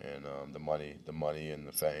 and the money and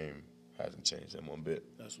the fame hasn't changed them one bit.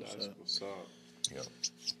 That's what's up. Yeah.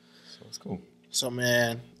 So it's cool. So,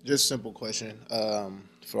 man, just simple question.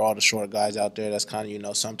 For all the short guys out there that's kind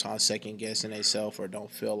of, sometimes second-guessing themselves or don't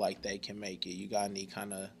feel like they can make it, you got any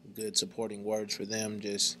kind of good supporting words for them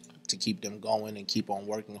just to keep them going and keep on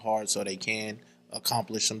working hard so they can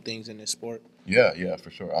accomplish some things in this sport? Yeah, for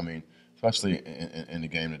sure. I mean, especially in the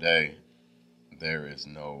game today, there's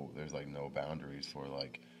no boundaries for,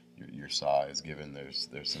 like, your size, given there's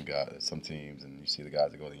some teams, and you see the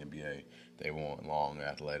guys that go to the NBA, they want long,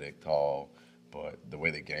 athletic, tall. But the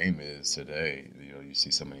way the game is today, you see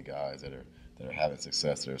so many guys that are having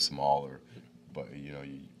success. They're smaller, but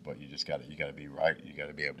you just got to be right. You got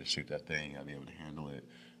to be able to shoot that thing. You got to be able to handle it.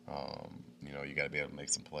 You got to be able to make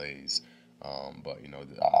some plays. But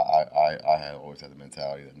I had always had the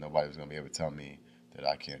mentality that nobody was going to be able to tell me that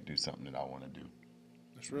I can't do something that I want to do.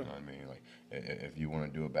 That's real. You know what I mean? Like, if you want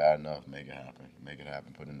to do it bad enough, make it happen. Make it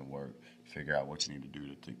happen. Put in the work. Figure out what you need to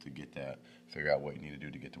do to get that. Figure out what you need to do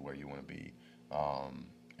to get to where you want to be.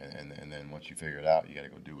 And then once you figure it out, you got to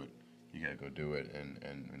go do it. You got to go do it.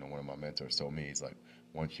 And one of my mentors told me, he's like,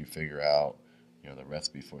 once you figure out, the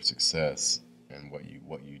recipe for success and what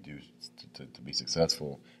you do to be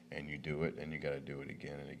successful, and you do it, and you got to do it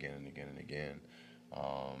again and again and again and again.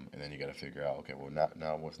 And then you got to figure out, okay, well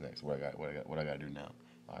now what's next? What I got to do now?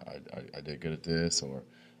 I did good at this, or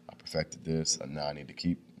I perfected this, and now I need to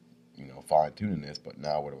keep fine tuning this. But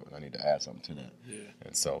now I need to add something to that. Yeah.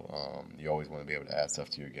 And so you always want to be able to add stuff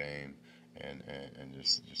to your game, and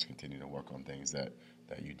just continue to work on things that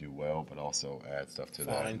you do well, but also add stuff to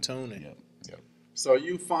that. Fine tuning. Yep. So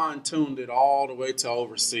you fine-tuned it all the way to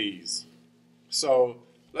overseas. So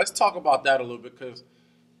let's talk about that a little bit, because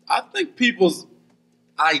I think people's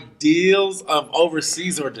ideals of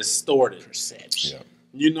overseas are distorted. Perception. Yep.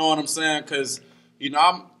 You know what I'm saying? Because,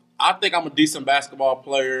 I think I'm a decent basketball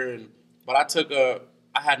player, but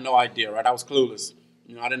I had no idea, right? I was clueless.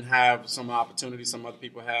 I didn't have some opportunities some other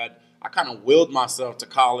people had. I kind of willed myself to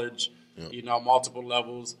college, multiple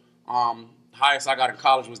levels. Highest I got in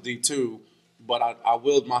college was D2, but I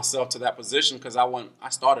willed myself to that position because I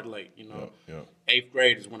started late, 8th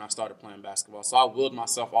grade is when I started playing basketball. So I willed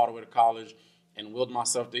myself all the way to college and willed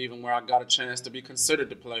myself to even where I got a chance to be considered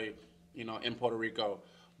to play, in Puerto Rico.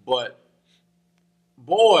 But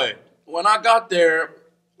boy, when I got there,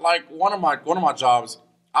 like one of my jobs,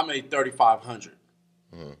 I made $3,500.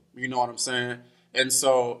 Mm-hmm. You know what I'm saying? And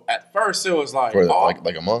so at first it was like,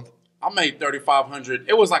 like a month. I made $3,500.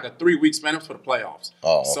 It was like a 3-week span. It was for the playoffs.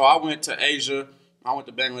 Oh, so I went to Asia. I went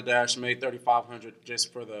to Bangladesh. Made $3,500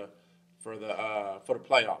 just for the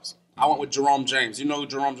playoffs. I went with Jerome James. You know who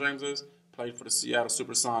Jerome James is? Played for the Seattle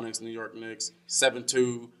Supersonics, New York Knicks,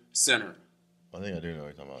 7'2" center. I think I do know what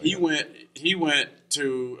you're talking about. He went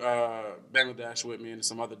to Bangladesh with me and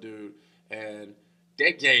some other dude, and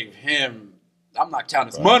they gave him, I'm not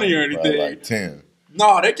counting his money or anything. Like 10.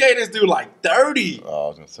 No, they gave this dude like 30 I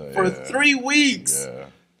was gonna say for 3 weeks. Yeah.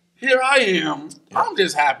 Here I am. Yeah. I'm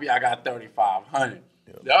just happy I got $3,500.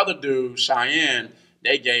 Yeah. The other dude, Cheyenne,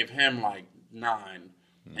 they gave him like 9,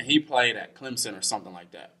 and he played at Clemson or something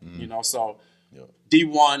like that. So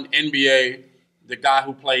D1, NBA, the guy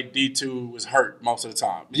who played D2 was hurt most of the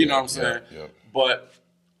time. You know what I'm saying? Yeah. But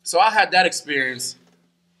so I had that experience.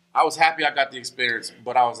 I was happy I got the experience,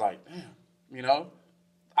 but I was like, damn,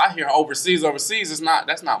 I hear overseas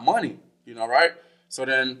that's not money, right? So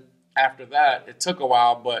then after that, it took a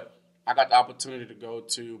while, but I got the opportunity to go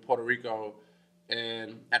to Puerto Rico,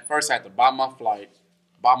 and at first I had to buy my flight,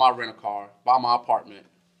 buy my rental-car, buy my apartment,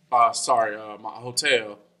 my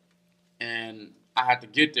hotel, and I had to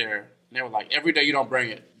get there, and they were like, every day you don't bring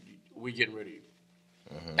it, we getting rid of you.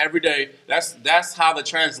 Mm-hmm. Every day. That's how the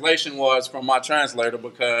translation was from my translator,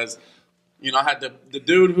 because You know, I had the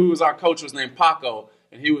dude who was our coach was named Paco,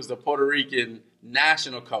 and he was the Puerto Rican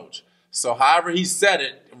national coach. So however he said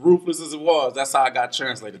it, ruthless as it was, that's how I got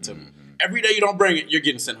translated to me. Every day you don't bring it, you're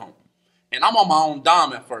getting sent home. And I'm on my own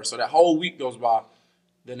dime at first, so that whole week goes by.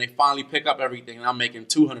 Then they finally pick up everything, and I'm making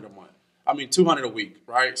 $200 a month. I mean, $200 a week,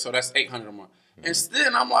 right? So that's $800 a month. And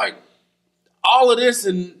then I'm like, all of this,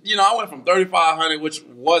 and you know, I went from $3,500, which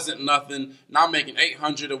wasn't nothing. Now I'm making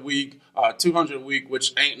 $800 a week, $200 a week,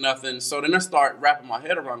 which ain't nothing. So then I start wrapping my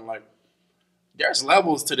head around like, there's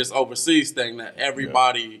levels to this overseas thing that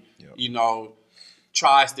everybody, you know,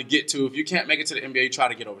 tries to get to. If you can't make it to the NBA, you try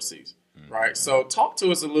to get overseas, right? So talk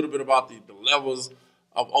to us a little bit about the levels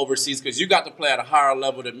of overseas, because you got to play at a higher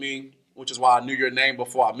level than me, which is why I knew your name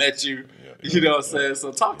before I met you. You know what I'm saying?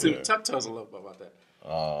 So talk to us a little bit about that.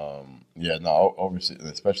 Yeah, no, overseas,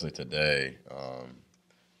 especially today,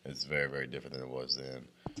 it's very, very different than it was then.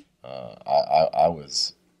 I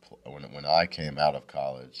was when I came out of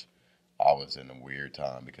college, I was in a weird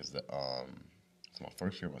time because it's my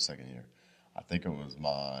first year, my second year. I think it was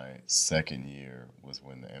my second year was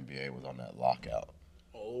when the NBA was on that lockout.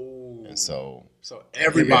 Oh, and so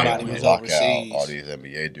everybody was lockout. overseas. All these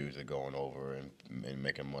NBA dudes are going over and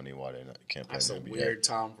making money while they can't play that's in a the NBA. weird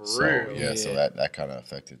time for So, real. yeah, so that kind of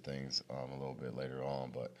affected things a little bit later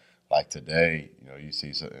on. But like today, you know, you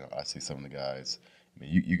see, I see some of the guys. I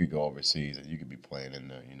mean, you could go overseas and you could be playing in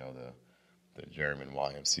the German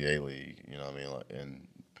YMCA league. You know what I mean, and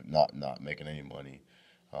not making any money.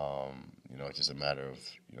 You know, it's just a matter of,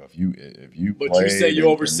 you know, if you. But you say you're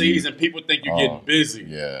overseas and people think you're getting busy.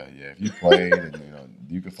 Yeah. If you played, and you know,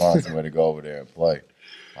 you can find somewhere to go over there and play.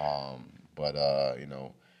 But you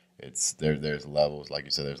know, it's there's levels, like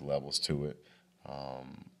you said, there's levels to it.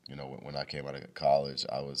 You know, when I came out of college,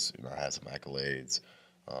 I had some accolades.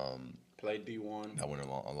 Played D1. I went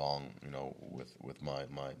along, you know, with my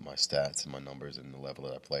stats and my numbers and the level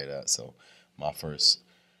that I played at. So my first.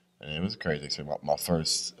 And it was a crazy experience. My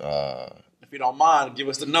first. If you don't mind, give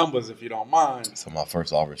us the numbers. If you don't mind. So my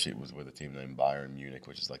first offer sheet was with a team named Bayern Munich,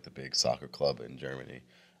 which is like the big soccer club in Germany,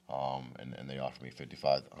 and they offered me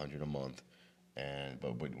 $5,500 a month.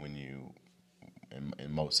 But when you,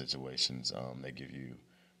 in most situations, they give you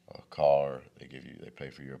a car, they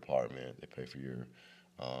pay for your apartment, they pay for your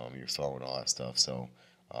phone, all that stuff. So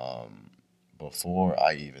before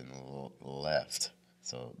I even left.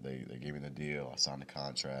 So they gave me the deal. I signed the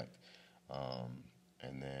contract,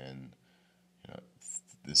 and then, you know,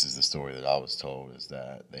 this is the story that I was told, is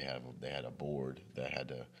that they had a board that had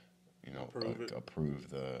to, you know, approve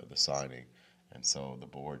the signing, and so the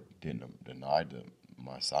board denied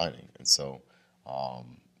my signing, and so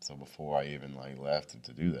before I even left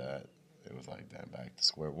to do that, it was like that, back to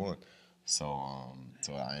square one. So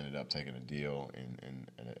I ended up taking a deal in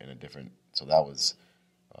a different. So that was.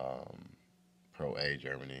 Pro A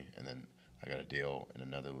Germany, and then I got a deal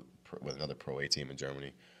with another Pro A team in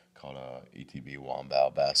Germany called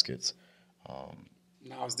EYBL Baskets.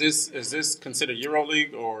 Now is this considered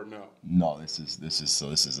EuroLeague or no? No, this is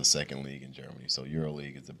the second league in Germany. So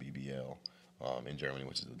EuroLeague is the BBL in Germany,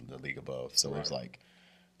 which is the league above. So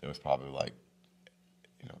there was probably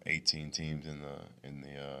 18 teams in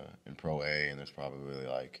Pro A, and there's probably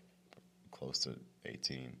close to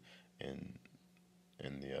 18 in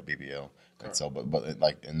the BBL. And so, but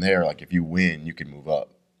in there, if you win, you can move up.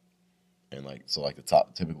 And the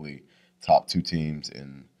top two teams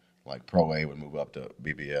in Pro A would move up to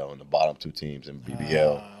BBL, and the bottom two teams in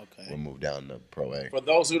BBL would move down to Pro A. For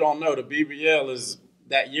those who don't know, the BBL is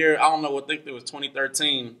that year. I don't know what, I think it was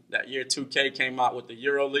 2013. That year, 2K came out with the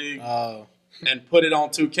EuroLeague and put it on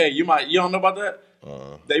 2K. You don't know about that?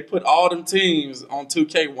 They put all them teams on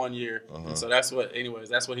 2K one year, and so that's what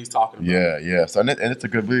he's talking about. Yeah. So and it's a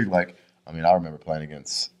good league. I remember playing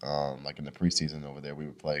against in the preseason over there, we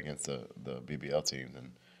would play against the BBL teams,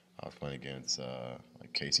 and I was playing against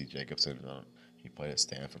Casey Jacobson. He played at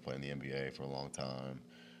Stanford, played in the NBA for a long time.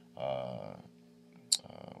 What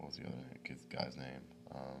was the other guy's name?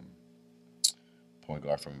 Point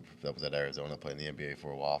guard that was at Arizona, played in the NBA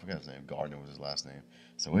for a while. I forgot his name. Gardner was his last name.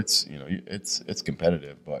 So it's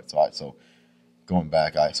competitive. But so going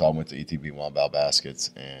back, I went to EYBL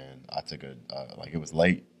Baskets, and I took it was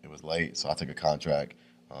late. So I took a contract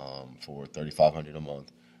for $3,500 a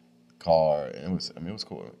month. Car, and it was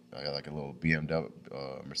cool. I got a little BMW,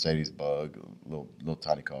 Mercedes Bug, little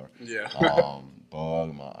tiny car. Yeah.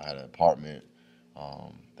 Bug. I had an apartment.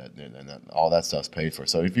 That all that stuff's paid for.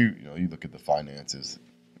 So if you look at the finances,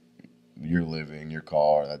 your living, your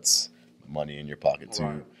car, that's money in your pocket too.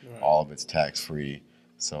 Right. All of it's tax free.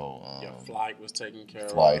 So your flight was taken care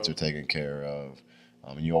of. Flights are taken care of.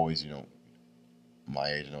 And you always, my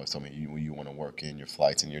agent always told me you want to work in your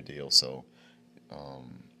flights and your deal. So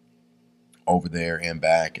over there and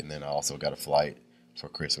back, and then I also got a flight for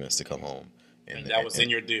Christmas to come home. And that was in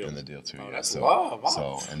your deal. In the deal too. Oh, yeah. that's So, love. Wow.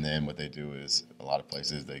 So and then what they do is a lot of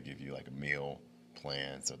places they give you like a meal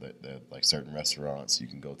plan, so that like certain restaurants you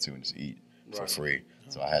can go to and just eat for free.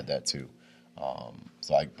 So I had that too.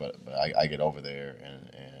 So I get over there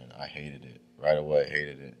and I hated it right away.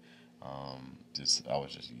 Hated it. I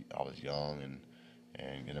was young and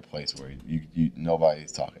in a place where you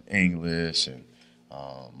nobody's talking English and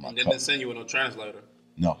and didn't send you with no translator.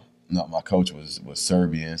 No, my coach was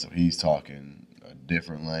Serbian, so he's talking a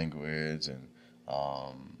different language, and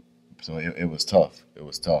so it was tough. It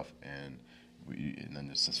was tough, and then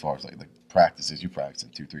just as far as like the practices, you practicing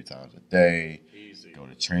 2-3 times a day. Easy. Go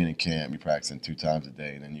to training camp, you practicing 2 times a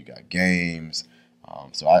day, and then you got games.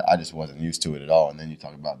 So I just wasn't used to it at all. And then you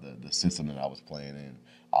talk about the system that I was playing in.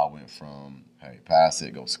 I went from, hey, pass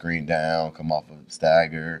it, go screen down, come off a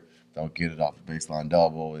stagger, don't get it off the baseline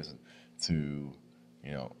double, to,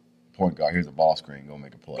 point guard, here's a ball screen, go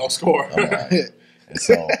make a play. Go score. And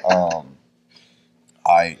so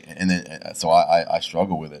I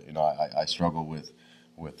struggle with it. I struggle with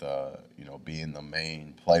being the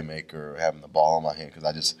main playmaker, having the ball in my hand,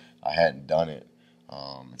 because I hadn't done it.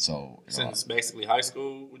 Since basically high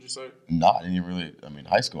school, would you say? No, I didn't really. I mean,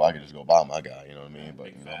 high school I could just go buy my guy. You know what I mean?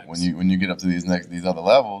 But when you get up to these other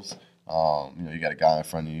levels, you got a guy in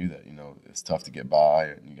front of you that it's tough to get by,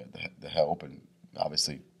 and you got the help, and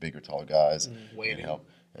obviously bigger, taller guys waiting. Help.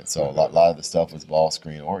 And so a lot of the stuff was ball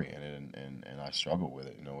screen oriented, and I struggled with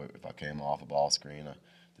it. If I came off a ball screen,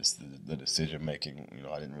 the decision making,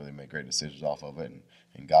 I didn't really make great decisions off of it,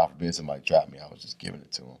 and God forbid somebody trapped me, I was just giving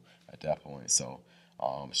it to them at that point. So.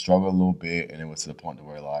 Struggled a little bit, and it was to the point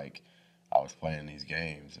where like I was playing these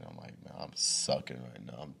games, and I'm like, man, I'm sucking right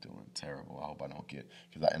now. I'm doing terrible. I hope I don't get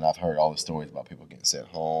and I've heard all the stories about people getting sent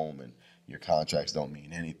home, and your contracts don't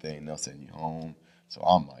mean anything. They'll send you home. So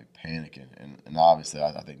I'm like panicking, and obviously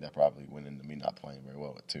I think that probably went into me not playing very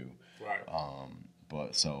well too. Right.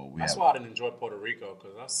 But so that's why I didn't enjoy Puerto Rico,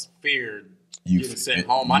 because I feared getting sent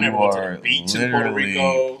home. I never went to the beach in Puerto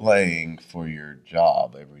Rico. Playing for your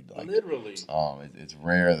job every day. Literally. It's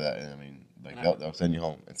rare that they'll send you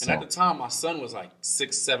home. And at the time, my son was like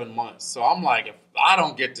 6-7 months. So I'm like, if I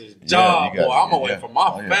don't get this job, I'm away from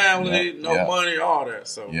my family, no money, all that.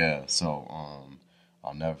 So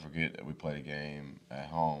I'll never forget that we played a game at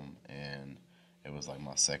home, and it was like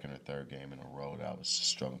my second or third game in a row that I was just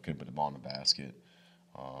struggling, couldn't put the ball in the basket.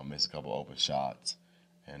 Missed a couple open shots,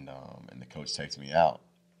 and the coach takes me out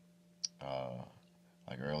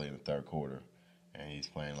like early in the third quarter, and he's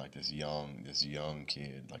playing like this young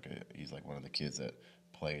kid, he's like one of the kids that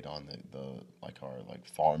played on our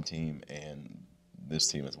farm team and this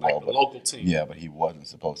team as well, like the local team. Yeah, but he wasn't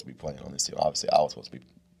supposed to be playing on this team. Obviously, I was supposed to be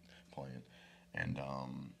playing,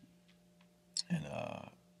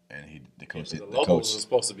 the coach was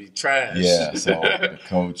supposed to be trash. Yeah, so the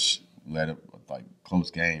coach let it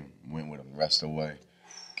close game, went with him the rest of the way.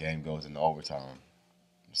 Game goes into overtime,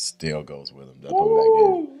 still goes with him. They'll put him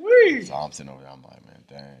back in. So I'm sitting over there, I'm like, man,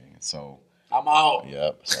 dang. So I'm out.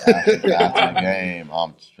 Yep. So after the game,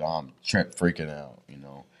 I'm freaking out,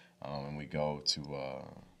 and we go to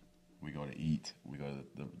eat. We go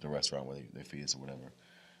to the restaurant where they feed us or whatever.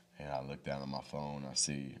 And I look down at my phone, I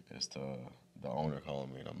see it's the owner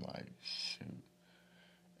calling me, and I'm like, shoot.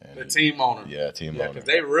 And the team owner. Yeah, team owner. Because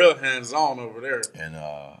they real hands-on over there. And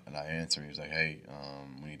I answer, and he's like, hey,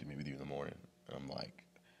 we need to meet with you in the morning. And I'm like,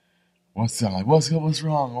 what's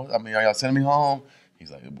wrong? I mean, are y'all sending me home? He's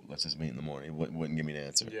like, let's just meet in the morning. He wouldn't give me the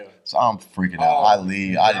answer. Yeah. So I'm freaking out. I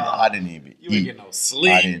leave. I didn't even eat. You didn't get no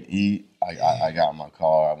sleep. I didn't eat. I got in my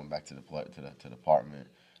car. I went back to the apartment.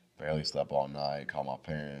 Barely slept all night. Called my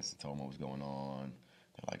parents and told them what was going on.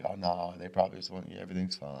 They're like, oh, no, they probably just want,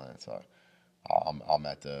 everything's fine. So I'm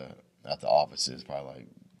at the offices probably like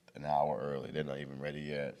an hour early. They're not even ready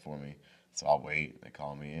yet for me. So I wait. They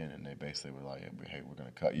call me in, and they basically were like, hey, we're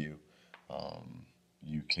going to cut you.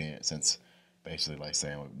 You can't, since basically like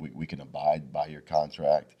saying we can abide by your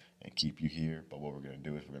contract and keep you here, but what we're going to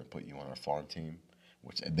do is we're going to put you on our farm team,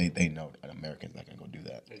 which they know an American's not going to go do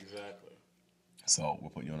that. Exactly. So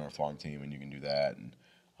we'll put you on our farm team, and you can do that, and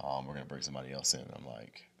we're going to bring somebody else in. I'm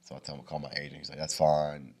like, so I tell him, call my agent. He's like, that's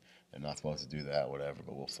fine. They're not supposed to do that, whatever,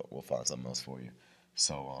 but we'll find something else for you.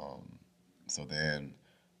 So then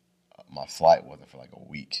my flight wasn't for like a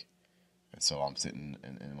week. And so I'm sitting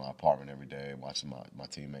in my apartment every day watching my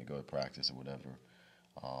teammate go to practice or whatever.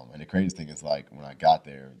 And the craziest thing is, like, when I got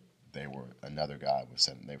there, another guy was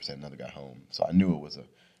sending another guy home. So I knew it was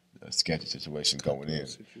a sketchy situation going in.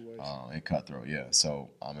 In Cutthroat, yeah. So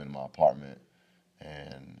I'm in my apartment,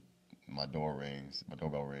 and my doorbell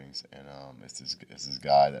rings, and it's this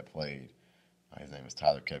guy that played. His name is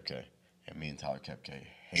Tyler Kepke, and me and Tyler Kepke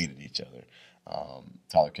hated each other.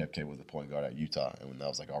 Tyler Kepke was the point guard at Utah, and that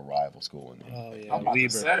was like our rival school. I'm about to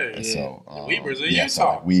say, and so the Weber's in yeah, Utah. so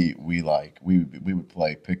like, we would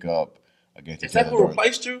play pickup against Is each other. that who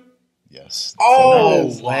replaced you? Yes. Oh,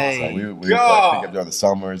 so way. we would play pickup during the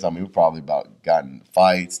summers. I mean, we probably about gotten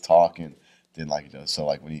fights, talking, didn't like each other. So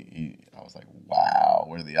like when I was like, wow,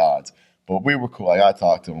 what are the odds? But we were cool. Like I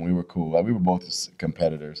talked to him. We were cool. Like, we were both just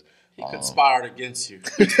competitors. He conspired against you.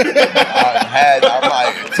 I'm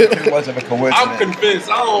like, it's too much of a coincidence. I'm convinced.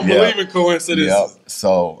 I don't believe in coincidences. Yep.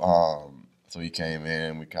 So he came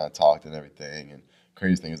in. We kind of talked and everything. And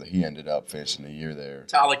crazy thing is that he ended up finishing the year there.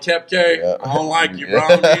 Tyler Kepke, yeah. I don't like you, bro. I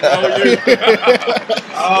don't know you.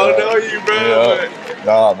 I don't know you, bro. Yeah.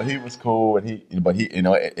 No, but he was cool, and he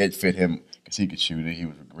it fit him because he could shoot it. He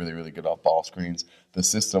was really, really good off ball screens. The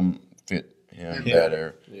system fit him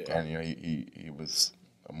better, and he was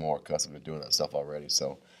more accustomed to doing that stuff already.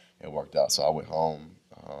 So it worked out. So I went home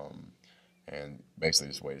and basically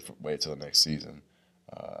just waited till the next season.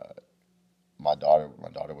 My daughter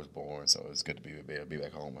was born, so it was good to be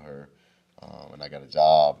back home with her. And I got a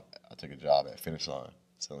job. I took a job at Finish Line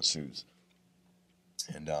selling shoes.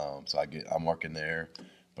 And so I'm working there,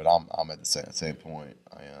 but I'm at the same point.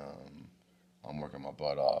 I'm working my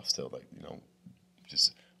butt off still, like,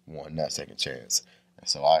 just wanting that second chance. And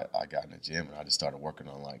so I got in the gym and I just started working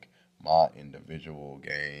on like my individual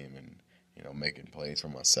game and making plays for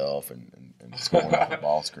myself and scoring off the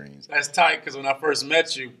ball screens. That's tight because when I first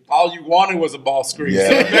met you, all you wanted was a ball screen. Yeah,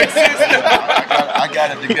 so it makes sense now. I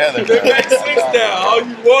got it together. It makes sense now. All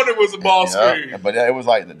you wanted was a ball screen. But it was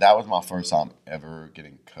like that was my first time ever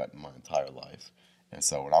getting cut in my entire life. And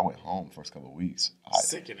so when I went home the first couple of weeks,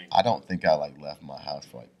 sickening. I don't think I left my house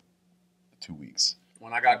for like 2 weeks.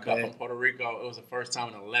 When I got cut from Puerto Rico, it was the first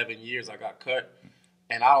time in 11 years I got cut.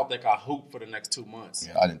 And I don't think I hooped for the next 2 months.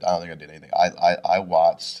 Yeah, I don't think I did anything. I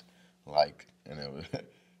watched I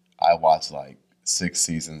watched like 6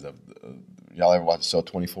 seasons of. Y'all ever watch the show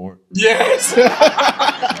 24? Yes. They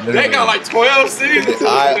got like 12 seasons.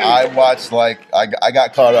 I watched I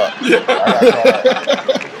got caught up. Yeah.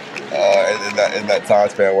 In that time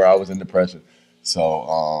span where I was in depression.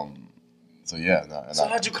 So yeah. So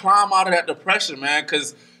how'd you climb out of that depression, man?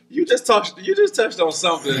 Because you just touched on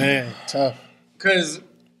something. Man, tough. Because,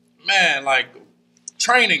 man, like,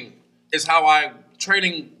 training is how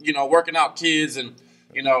working out kids, and,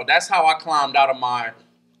 that's how I climbed out of my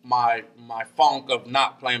funk of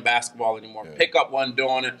not playing basketball anymore. Yeah. Pickup wasn't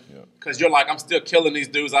doing it. Because you're like, I'm still killing these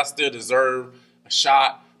dudes. I still deserve a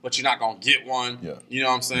shot, but you're not going to get one. Yeah. You know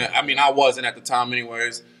what I'm saying? Yeah. I mean, I wasn't at the time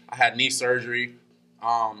anyways. I had knee surgery.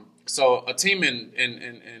 So a team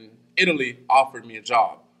in Italy offered me a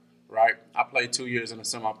job, right? I played 2 years in the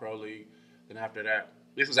semi-pro league. Then after that,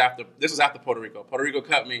 this was after Puerto Rico. Puerto Rico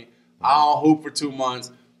cut me. I don't hoop for 2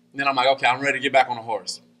 months. Then I'm like, okay, I'm ready to get back on the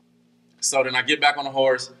horse. So then I get back on the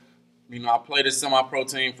horse. I played this semi-pro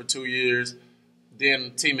team for 2 years. Then the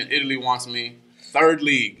team in Italy wants me. Third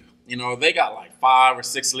league. They got like 5 or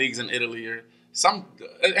 6 leagues in Italy. Or some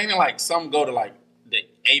go to like the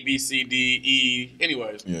A, B, C, D, E.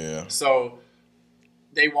 Anyways. Yeah. So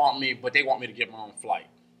they want me, but they want me to get my own flight.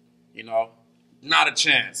 Not a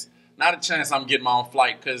chance. Not a chance I'm getting my own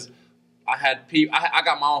flight because I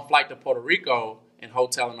got my own flight to Puerto Rico and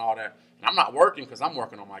hotel and all that. And I'm not working because I'm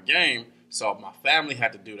working on my game. So my family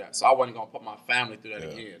had to do that. So I wasn't going to put my family through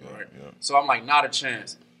that again, right? Yeah. So I'm like, not a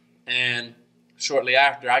chance. And shortly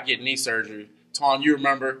after, I get knee surgery. Ton, you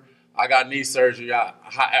remember, I got knee surgery. I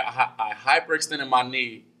hyperextended my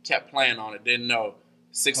knee, kept playing on it, didn't know.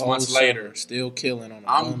 6 months later. Still killing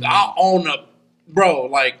on I own a, bro,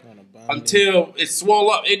 like, until it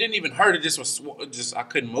swelled up. It didn't even hurt. It just was I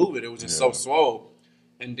couldn't move it. It was just so swole.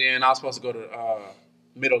 And then I was supposed to go to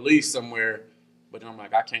Middle East somewhere. But then I'm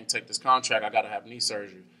like, I can't take this contract. I got to have knee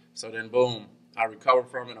surgery. So then, boom, I recovered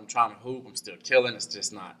from it. I'm trying to hoop. I'm still killing. It's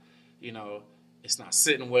just not, it's not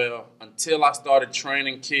sitting well until I started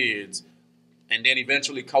training kids and then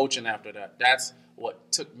eventually coaching after that. That's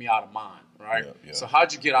what took me out of mine, right? Yeah. So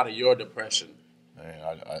how'd you get out of your depression?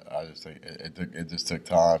 Man, I just think it just took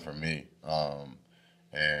time for me,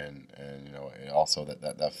 and also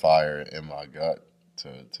that fire in my gut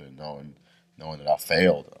to knowing that I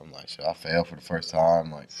failed. I'm like, shit, I failed for the first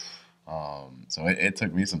time. Like, so it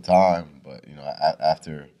took me some time, but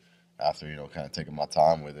after kind of taking my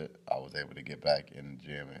time with it, I was able to get back in the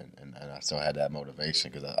gym, and I still had that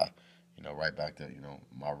motivation because I right back to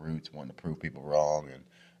my roots, wanting to prove people wrong,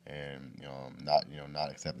 and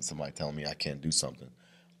not accepting somebody telling me I can't do something.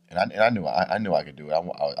 And I knew I could do it.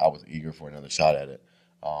 I was eager for another shot at it,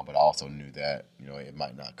 but I also knew that it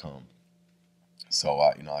might not come. So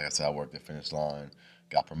like I said, I worked at Finish Line,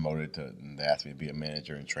 got promoted and they asked me to be a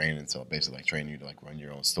manager in training. So basically, like training you to like run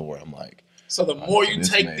your own store. I'm like, so the more you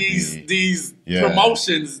take these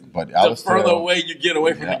promotions, but the further away you get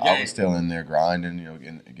away from the game. I was still in there grinding,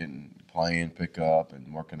 getting playing, pick up,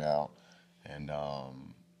 and working out, and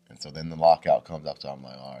so then the lockout comes up. So I'm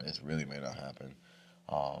like, all right, this really may not happen.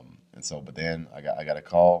 But then I got a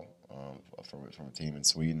call from a team in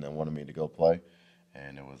Sweden that wanted me to go play,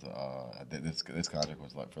 and it was this contract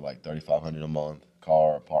was like for like $3,500 a month,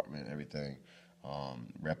 car, apartment, everything,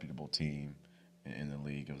 reputable team in the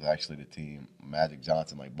league. It was actually the team Magic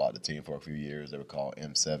Johnson bought the team for a few years. They were called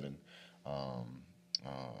M7,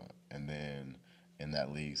 and then in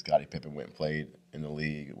that league, Scottie Pippen went and played in the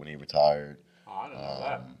league when he retired. Oh, I didn't know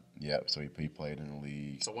that. Yep, so he played in the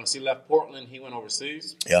league. So once he left Portland, he went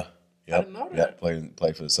overseas? Yeah. Yep. I didn't know that. Yeah,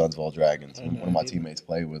 played for the Sundsvall Dragons. One of my teammates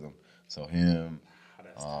played with him. So him,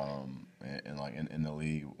 and like in the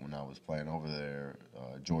league when I was playing over there,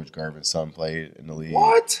 George Gervin's son played in the league.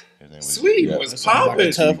 What? Sweden was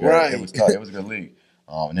popping. Right. It was tough. It was a good league.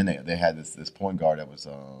 And then they had this point guard that was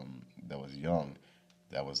young,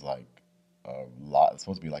 that was like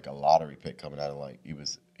supposed to be like a lottery pick coming out of like he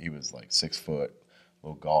was like 6 foot,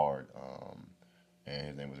 little guard, and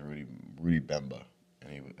his name was Rudy Bemba,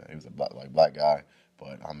 and he was a black guy,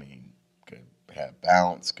 but I mean could have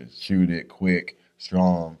bounce, could shoot it, quick,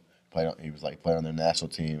 strong. He was like playing on their national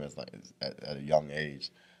team at a young age,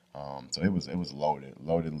 so it was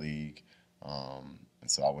loaded league, and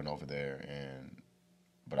so I went over there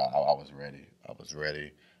but I was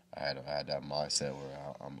ready. I had that mindset where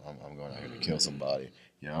I'm going out here to kill somebody.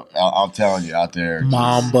 I'm telling you out there,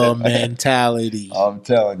 Mamba mentality. I'm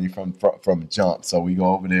telling you from jump. So we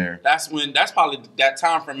go over there. That's probably that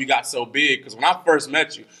time frame you got so big. Because when I first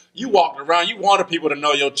met you, you walked around. You wanted people to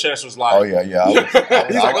know your chest was like. Oh yeah. He's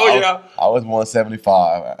like, oh yeah. I was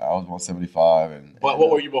 175. But what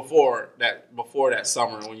were you before that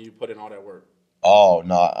summer when you put in all that work? Oh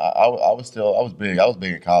no, I was big. I was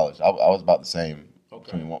big in college. I was about the same.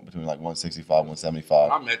 Okay. Between like 165, 175.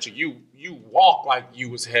 When I met you, you walk like you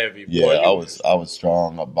was heavy. Yeah, boy. I was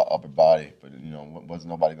strong, upper body, but wasn't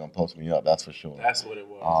nobody gonna post me up. That's for sure. That's what it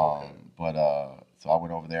was. Okay. But so I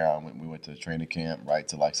went over there. We went to training camp, right,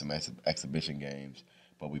 to like some exhibition games.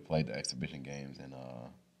 But we played the exhibition games in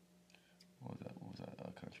what was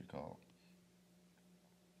that country called?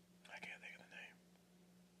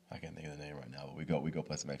 I can't think of the name right now. But we go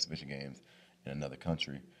play some exhibition games in another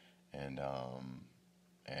country, and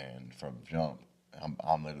from jump,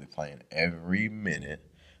 I'm literally playing every minute,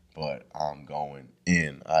 but I'm going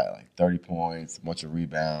in. I had like 30 points, a bunch of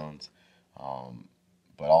rebounds,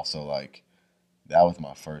 but also like that was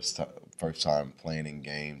my first time playing in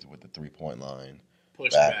games with the 3-point line.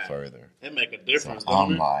 Push back further. It make a difference. So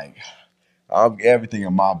I'm everything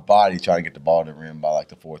in my body trying to get the ball to the rim by like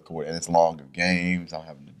the fourth quarter, and it's longer games. I'm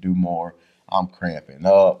having to do more. I'm cramping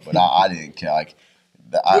up, but I didn't care. Like.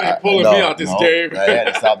 You ain't pulling me out this game. I had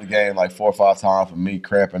to stop the game like 4 or 5 times for me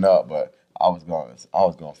cramping up, but I was going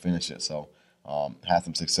to finish it. So had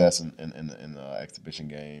some success in the exhibition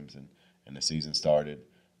games, and the season started.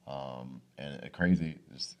 And crazy,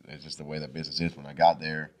 it's just the way that business is. When I got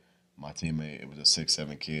there, my teammate, it was a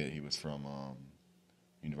 6'7" kid. He was from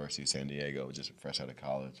University of San Diego, just fresh out of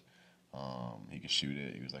college. He could shoot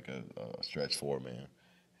it. He was like a stretch 4 man,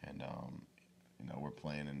 and we're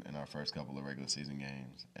playing in our first couple of regular season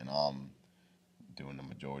games, and I'm doing the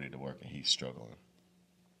majority of the work, and he's struggling.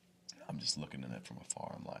 I'm just looking at it from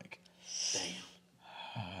afar. I'm like,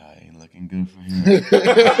 damn, ain't looking good for him. I've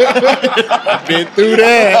been through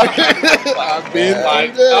that. I've been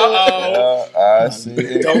like, I see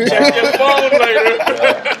it. Don't check your phone later.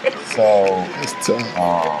 So it's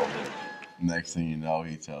tough. Next thing you know,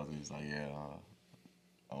 he tells me, he's like, yeah,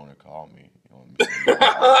 owner called me.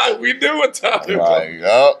 We do what time. Like,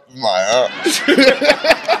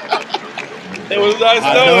 it was nice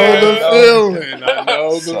I know the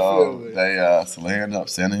feeling. So they ended up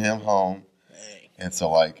sending him home. Dang. And so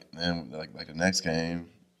like the next game,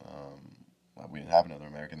 we didn't have another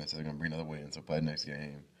American. They said they're gonna bring another win, so play the next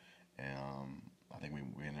game. And I think we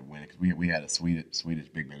ended up winning because we had a Swedish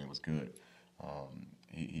big man that was good.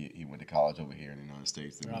 He went to college over here in the United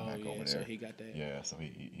States. Then went back over there. So he got that. Yeah, so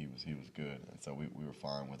he was good, and so we were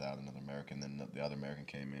fine without another American. Then the other American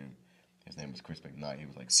came in. His name was Chris McKnight. He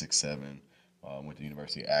was like 6'7". Went to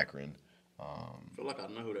University of Akron. I feel like I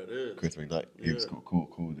know who that is. Chris McKnight. He was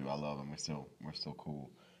cool dude. I love him. We're still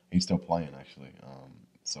cool. He's still playing actually.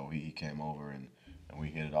 So he came over and we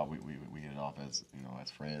hit it off. We hit it off as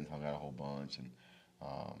as friends. Hung out a whole bunch and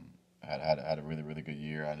had a really really good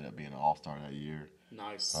year. I ended up being an all-star that year.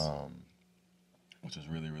 Nice. Which was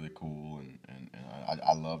really really cool and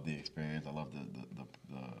I loved the experience. I loved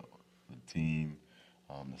the team.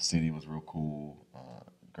 The city was real cool.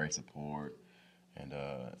 Great support. And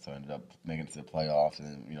so I ended up making it to the playoffs.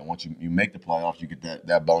 And, once you make the playoffs, you get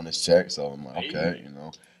that bonus check. So I'm like, okay,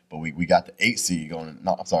 But we got the 8 seed going in.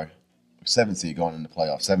 No, I'm sorry, 7 seed going in the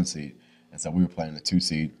playoffs, 7 seed. And so we were playing the 2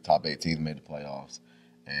 seed. Top 8 teams made the playoffs.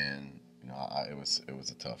 And, it was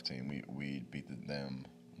a tough team. We beat them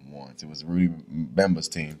once. It was Rudy Bemba's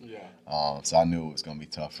team. Yeah. So I knew it was going to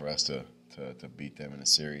be tough for us to beat them in a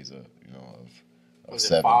series of, of was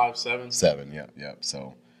 7. It 5, 7? 7, yep.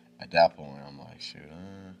 So at that point, I'm like, shoot,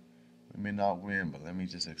 we may not win, but let me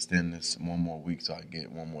just extend this one more week so I can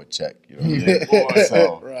get one more check. You know what I mean?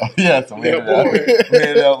 So, right. So we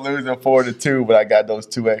ended up losing 4-2, but I got those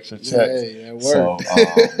 2 extra checks. Hey, that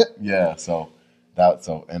worked.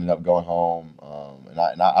 So ended up going home,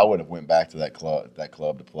 and I would have went back to that club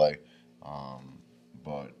to play,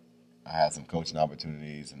 but I had some coaching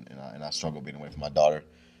opportunities, and I struggled being away from my daughter.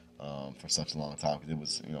 For such a long time because it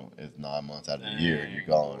was, it's 9 months out of the year you're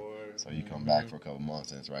gone. So you come back for a couple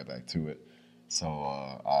months and it's right back to it. So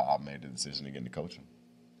I made the decision to get into coaching.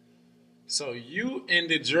 So you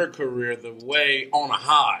ended your career on a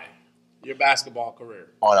high, your basketball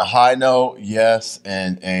career. On a high note, yes.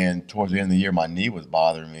 And towards the end of the year, my knee was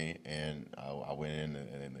bothering me, and I went in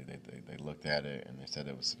and they looked at it and they said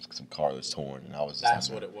it was some cartilage torn, and I was just that's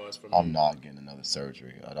what it was for me. I'm not getting another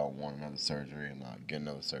surgery. I don't want another surgery. I'm not getting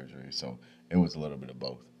another surgery. So it was a little bit of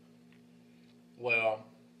both. Well,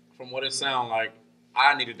 from what it sounded like,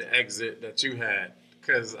 I needed the exit that you had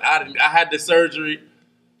because I had the surgery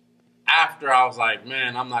after I was like,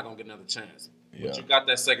 man, I'm not gonna get another chance. Yeah. But you got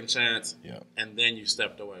that second chance, yeah, and then you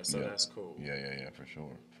stepped away. So that's cool. Yeah, for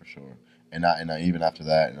sure. And I even after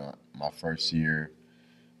that, my first year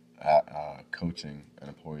coaching at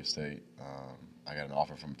Emporia State, I got an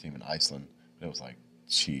offer from a team in Iceland. It was like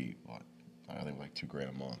cheap, I think it was like $2,000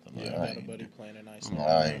 a month. I'm like, I got a buddy playing in Iceland.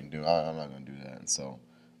 I'm not gonna do that. And so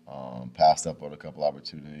passed up on a couple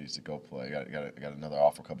opportunities to go play. Got another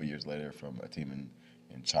offer a couple years later from a team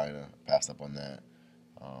in China. Passed up on that.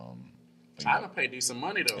 China pay decent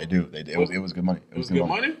money though. They do. It was good money. It was good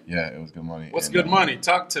money? Yeah, it was good money. What's good money?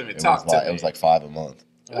 Talk to me. It was like $5 a month.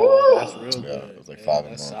 Oh, that's real good. Yeah, it was like $5 a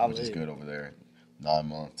month, solid. which is good over there. 9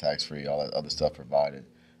 months, tax free, all that other stuff provided.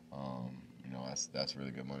 That's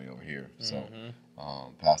really good money over here. So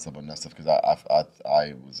passed up on that stuff because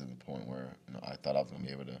I was in the point where I thought I was going to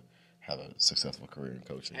be able to have a successful career in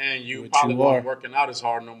coaching. And you probably weren't working out as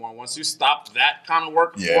hard no more. Once you stop that kind of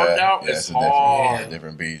workout, it's hard. It's a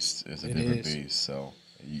different beast. It's a different beast. So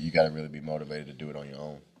you got to really be motivated to do it on your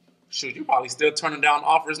own. Shoot, you probably still turning down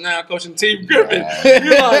offers now, coaching Team Griffin.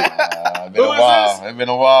 You're like, it's been a while. It's been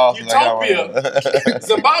a while. Utopia,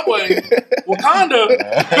 Zimbabwe, Wakanda.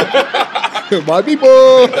 My people.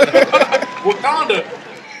 Wakanda.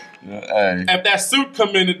 Hey. If that suit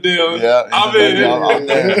come in the deal, I'm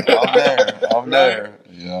there.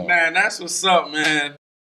 Yeah. Man, that's what's up, man.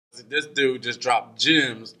 This dude just dropped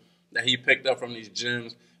gems that he picked up from these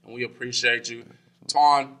gyms, and we appreciate you.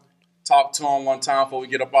 Ton, talk to him one time before we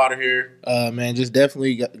get up out of here. Man, just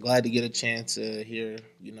definitely glad to get a chance to hear,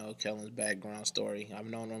 Kellen's background story. I've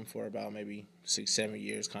known him for about maybe 6-7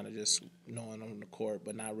 years, kind of just knowing him on the court,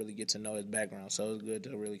 but not really get to know his background. So it was good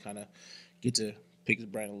to really kind of get to pick his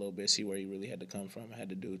brain a little bit, see where he really had to come from and had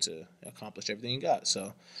to do to accomplish everything he got.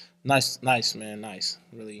 So nice, man, nice.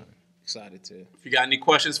 Really excited to. If you got any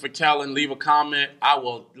questions for Kellen, leave a comment. I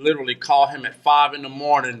will literally call him at 5 in the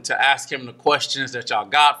morning to ask him the questions that y'all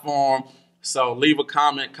got for him. So leave a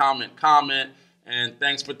comment. And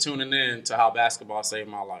thanks for tuning in to How Basketball Saved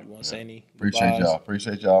My Life. You want to say any?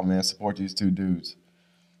 Appreciate y'all, man. Support these two dudes.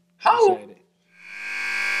 How?